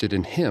interested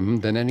in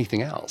him than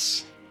anything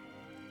else.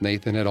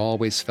 Nathan had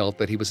always felt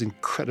that he was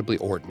incredibly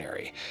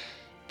ordinary,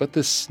 but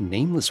this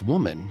nameless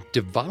woman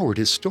devoured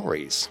his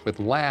stories with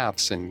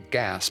laughs and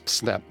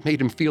gasps that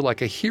made him feel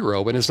like a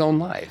hero in his own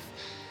life.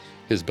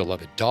 His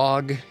beloved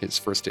dog, his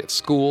first day of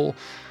school,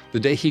 the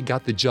day he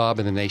got the job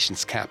in the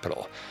nation's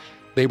capital.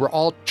 They were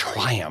all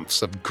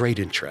triumphs of great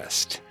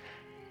interest.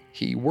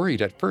 He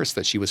worried at first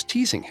that she was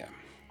teasing him,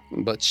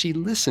 but she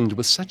listened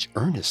with such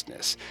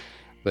earnestness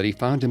that he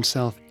found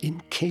himself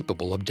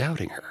incapable of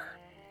doubting her.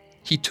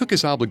 He took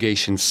his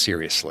obligations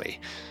seriously,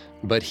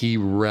 but he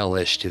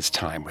relished his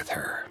time with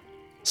her.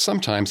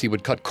 Sometimes he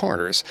would cut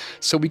corners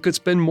so he could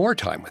spend more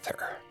time with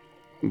her,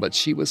 but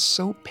she was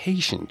so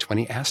patient when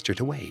he asked her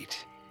to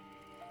wait.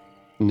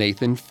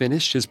 Nathan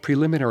finished his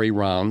preliminary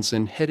rounds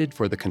and headed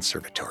for the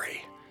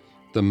conservatory.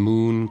 The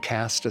moon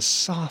cast a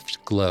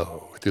soft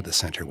glow through the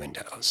center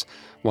windows,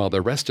 while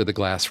the rest of the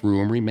glass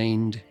room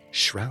remained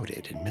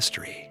shrouded in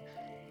mystery.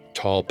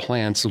 Tall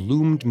plants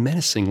loomed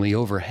menacingly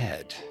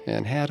overhead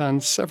and had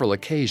on several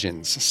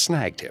occasions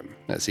snagged him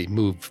as he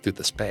moved through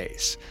the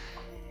space.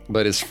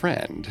 But his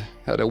friend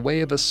had a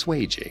way of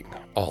assuaging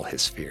all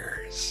his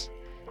fears.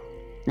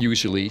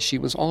 Usually, she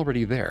was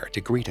already there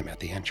to greet him at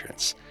the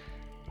entrance.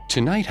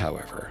 Tonight,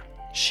 however,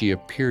 she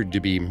appeared to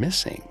be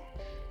missing.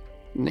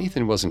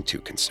 Nathan wasn't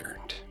too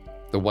concerned.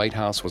 The White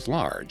House was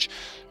large,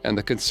 and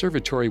the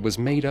conservatory was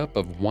made up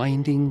of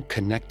winding,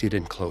 connected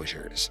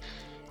enclosures.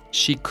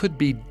 She could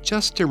be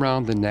just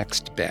around the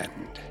next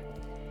bend.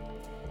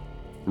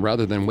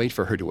 Rather than wait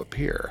for her to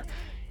appear,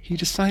 he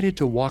decided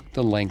to walk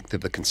the length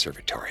of the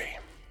conservatory.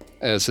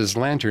 As his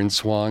lantern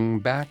swung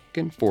back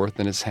and forth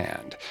in his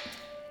hand,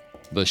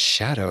 the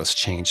shadows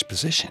changed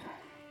position,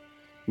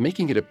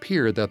 making it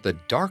appear that the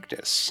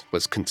darkness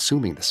was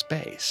consuming the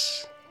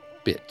space,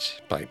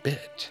 bit by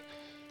bit.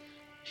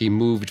 He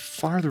moved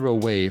farther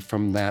away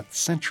from that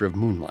center of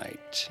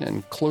moonlight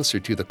and closer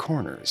to the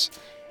corners,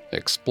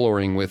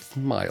 exploring with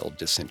mild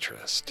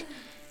disinterest.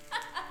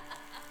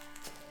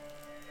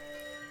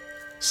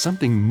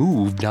 Something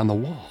moved on the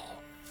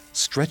wall,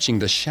 stretching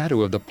the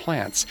shadow of the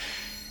plants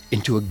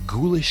into a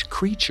ghoulish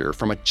creature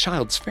from a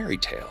child's fairy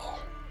tale.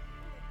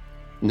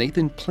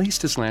 Nathan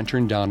placed his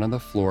lantern down on the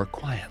floor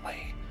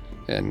quietly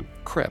and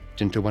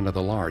crept into one of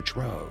the large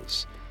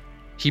rows.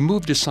 He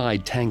moved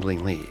aside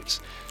tangling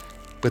leaves,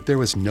 but there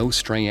was no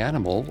stray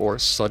animal or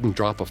sudden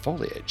drop of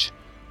foliage,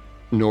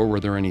 nor were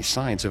there any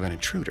signs of an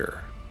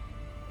intruder.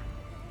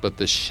 But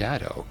the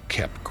shadow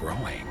kept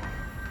growing.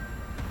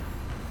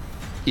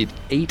 It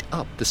ate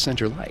up the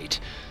center light,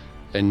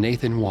 and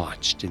Nathan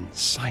watched in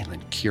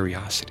silent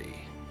curiosity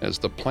as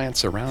the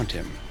plants around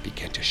him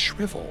began to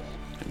shrivel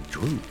and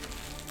droop.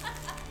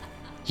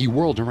 He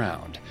whirled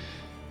around,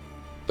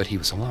 but he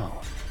was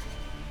alone,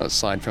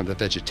 aside from the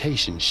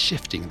vegetation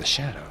shifting in the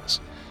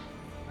shadows.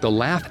 The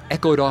laugh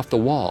echoed off the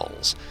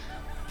walls,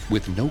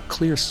 with no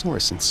clear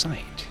source in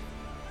sight.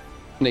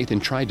 Nathan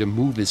tried to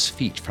move his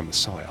feet from the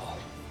soil,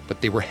 but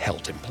they were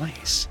held in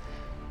place.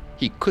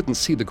 He couldn't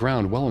see the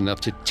ground well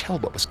enough to tell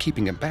what was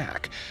keeping him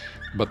back,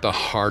 but the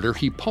harder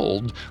he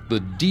pulled, the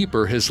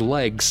deeper his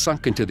legs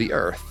sunk into the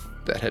earth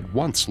that had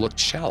once looked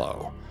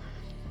shallow.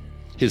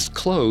 His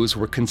clothes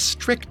were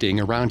constricting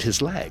around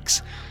his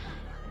legs.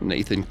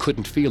 Nathan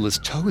couldn't feel his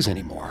toes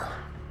anymore.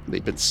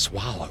 They'd been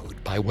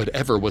swallowed by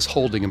whatever was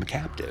holding him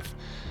captive.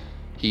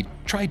 He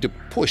tried to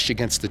push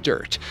against the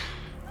dirt,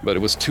 but it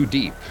was too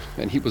deep,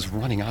 and he was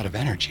running out of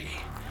energy.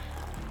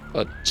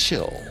 A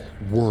chill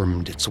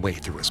wormed its way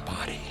through his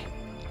body,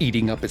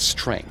 eating up his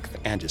strength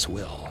and his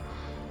will.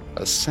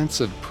 A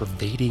sense of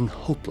pervading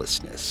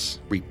hopelessness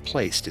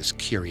replaced his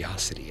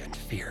curiosity and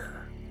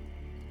fear.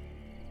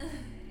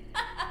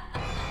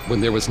 When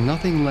there was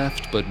nothing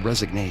left but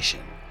resignation,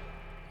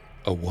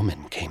 a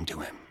woman came to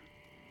him.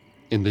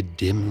 In the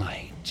dim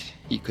light,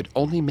 he could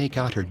only make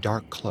out her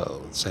dark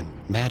clothes and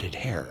matted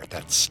hair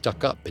that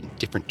stuck up in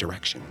different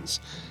directions.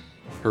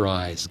 Her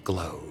eyes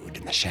glowed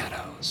in the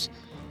shadows.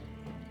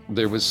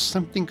 There was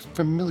something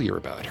familiar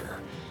about her,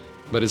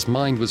 but his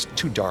mind was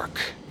too dark,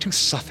 too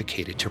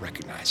suffocated to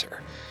recognize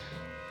her.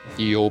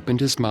 He opened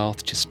his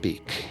mouth to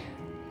speak,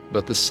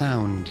 but the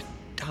sound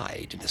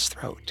died in his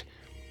throat.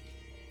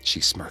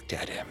 She smirked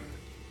at him,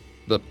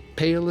 the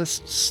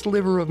palest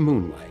sliver of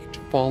moonlight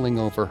falling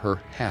over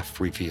her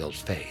half-revealed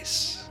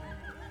face.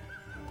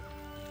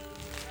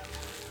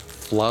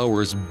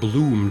 Flowers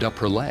bloomed up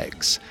her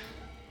legs,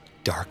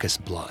 dark as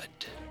blood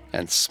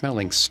and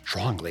smelling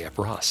strongly of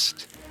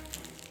rust.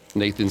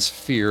 Nathan's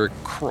fear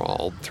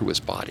crawled through his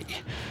body.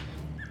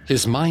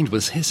 His mind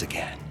was his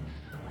again,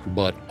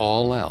 but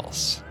all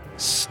else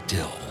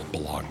still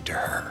belonged to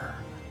her.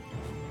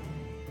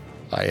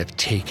 "I have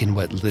taken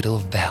what little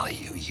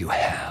value you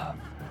have,"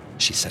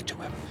 she said to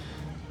him.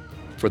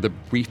 For the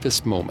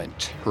briefest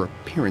moment, her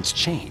appearance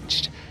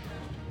changed.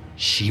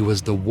 She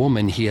was the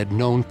woman he had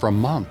known for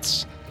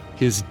months,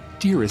 his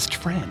dearest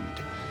friend.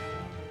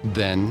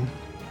 Then,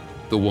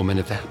 the woman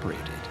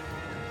evaporated,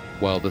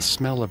 while the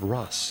smell of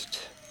rust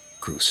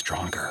grew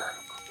stronger.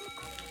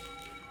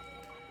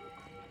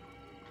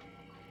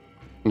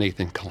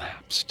 Nathan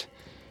collapsed,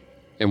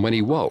 and when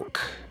he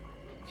woke,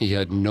 he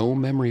had no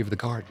memory of the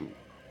garden,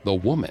 the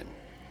woman,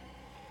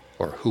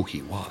 or who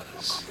he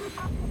was.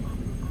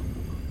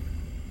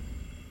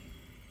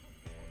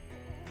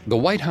 The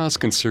White House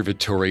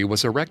Conservatory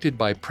was erected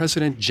by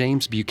President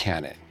James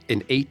Buchanan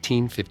in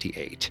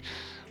 1858.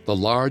 The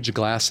large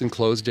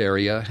glass-enclosed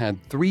area had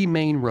 3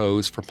 main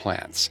rows for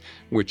plants,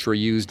 which were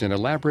used in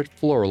elaborate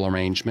floral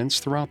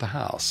arrangements throughout the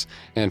house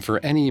and for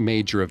any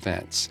major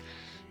events.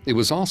 It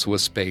was also a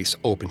space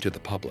open to the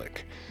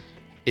public.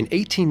 In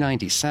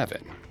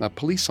 1897, a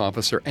police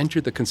officer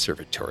entered the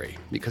conservatory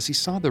because he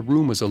saw the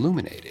room was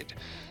illuminated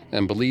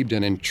and believed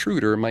an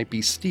intruder might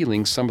be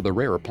stealing some of the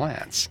rarer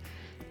plants.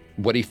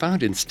 What he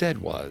found instead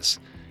was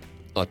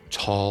a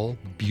tall,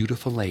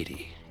 beautiful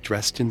lady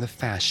dressed in the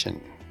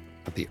fashion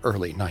of the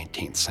early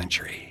 19th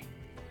century.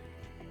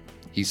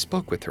 He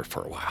spoke with her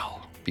for a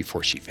while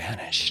before she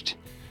vanished.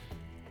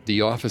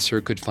 The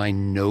officer could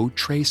find no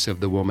trace of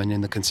the woman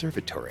in the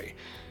conservatory,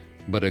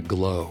 but a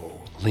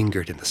glow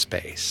lingered in the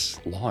space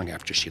long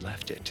after she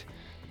left it.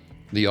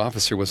 The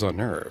officer was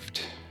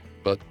unnerved,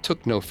 but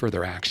took no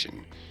further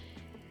action.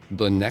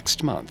 The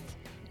next month,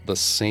 the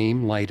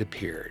same light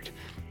appeared,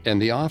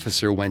 and the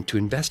officer went to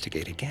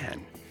investigate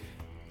again.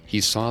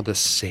 He saw the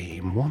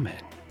same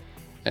woman,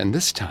 and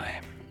this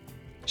time,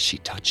 she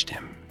touched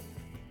him.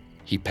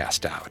 He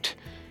passed out.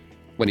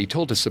 When he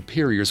told his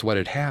superiors what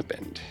had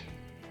happened,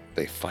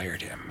 they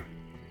fired him.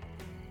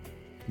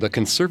 The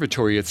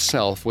conservatory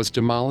itself was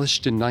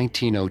demolished in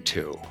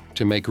 1902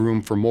 to make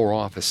room for more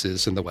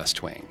offices in the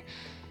West Wing.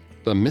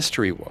 The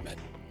mystery woman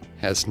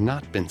has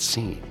not been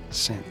seen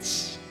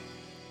since.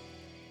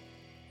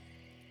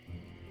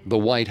 The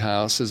White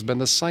House has been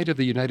the site of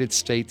the United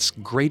States'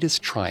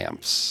 greatest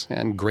triumphs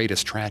and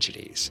greatest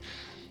tragedies.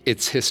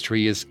 Its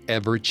history is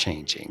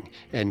ever-changing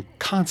and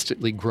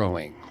constantly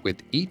growing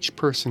with each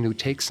person who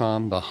takes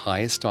on the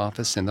highest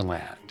office in the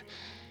land.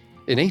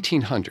 In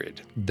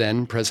 1800,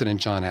 then President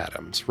John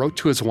Adams wrote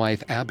to his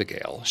wife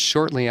Abigail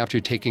shortly after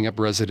taking up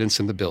residence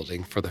in the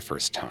building for the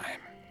first time.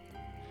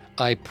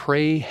 I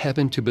pray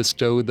heaven to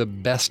bestow the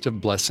best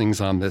of blessings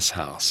on this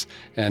house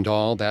and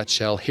all that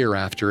shall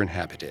hereafter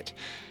inhabit it.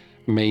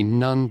 May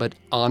none but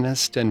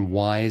honest and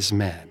wise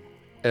men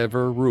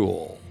ever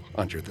rule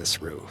under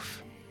this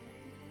roof.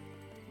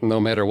 No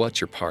matter what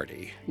your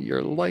party,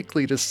 you're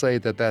likely to say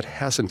that that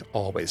hasn't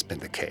always been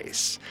the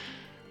case.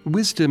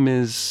 Wisdom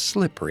is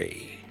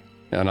slippery,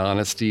 and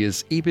honesty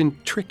is even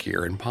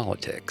trickier in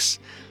politics.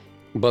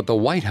 But the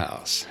White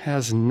House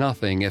has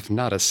nothing if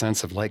not a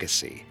sense of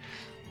legacy.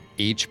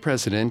 Each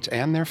president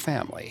and their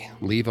family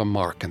leave a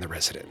mark in the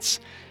residence,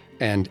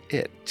 and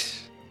it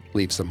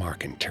leaves a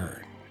mark in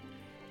turn.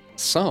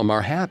 Some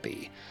are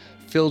happy,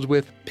 filled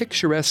with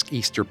picturesque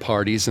Easter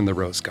parties in the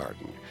Rose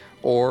Garden,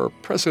 or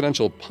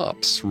presidential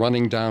pups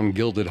running down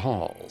gilded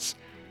halls.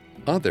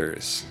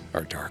 Others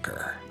are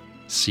darker,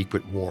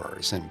 secret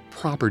wars and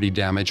property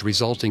damage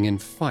resulting in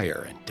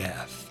fire and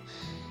death.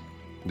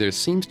 There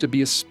seems to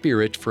be a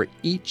spirit for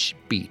each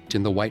beat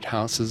in the White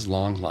House's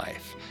long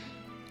life,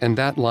 and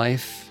that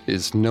life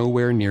is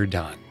nowhere near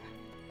done.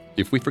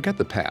 If we forget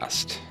the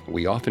past,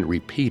 we often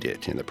repeat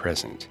it in the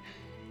present.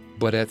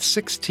 But at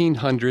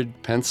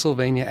 1600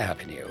 Pennsylvania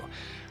Avenue,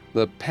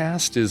 the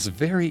past is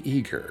very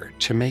eager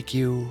to make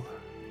you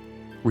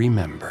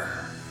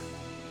remember.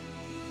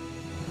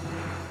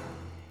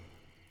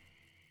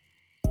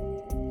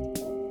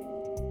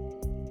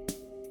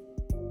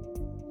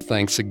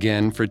 Thanks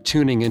again for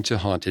tuning into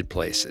Haunted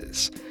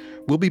Places.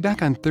 We'll be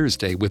back on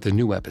Thursday with a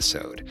new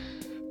episode.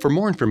 For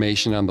more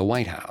information on the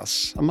White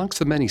House, amongst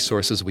the many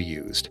sources we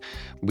used,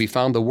 we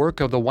found the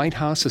work of the White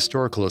House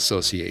Historical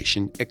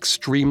Association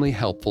extremely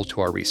helpful to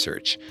our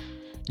research.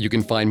 You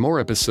can find more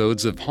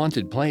episodes of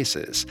Haunted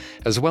Places,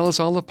 as well as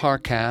all of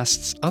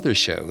Parcast's other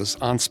shows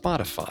on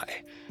Spotify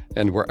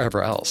and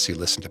wherever else you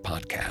listen to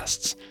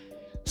podcasts.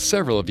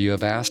 Several of you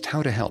have asked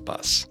how to help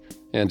us.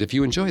 And if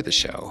you enjoy the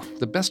show,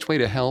 the best way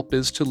to help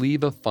is to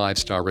leave a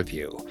 5-star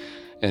review.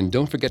 And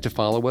don't forget to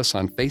follow us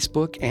on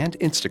Facebook and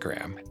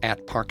Instagram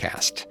at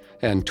Parcast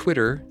and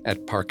Twitter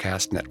at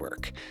Parcast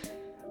Network.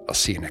 I'll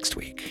see you next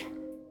week.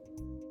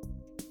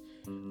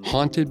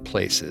 Haunted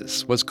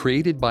Places was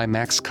created by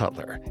Max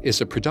Cutler, is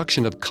a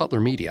production of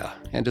Cutler Media,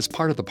 and is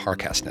part of the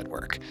Parcast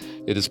Network.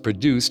 It is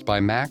produced by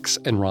Max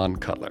and Ron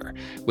Cutler,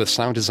 with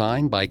sound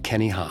design by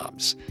Kenny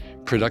Hobbs.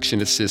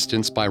 Production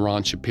assistance by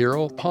Ron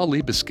Shapiro, Paul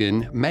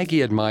Liebeskin,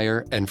 Maggie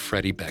Admire, and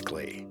Freddie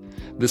Beckley.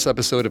 This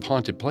episode of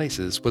Haunted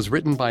Places was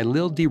written by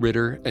Lil D.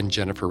 Ritter and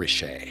Jennifer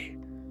Richey.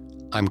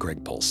 I'm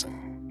Greg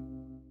Polson.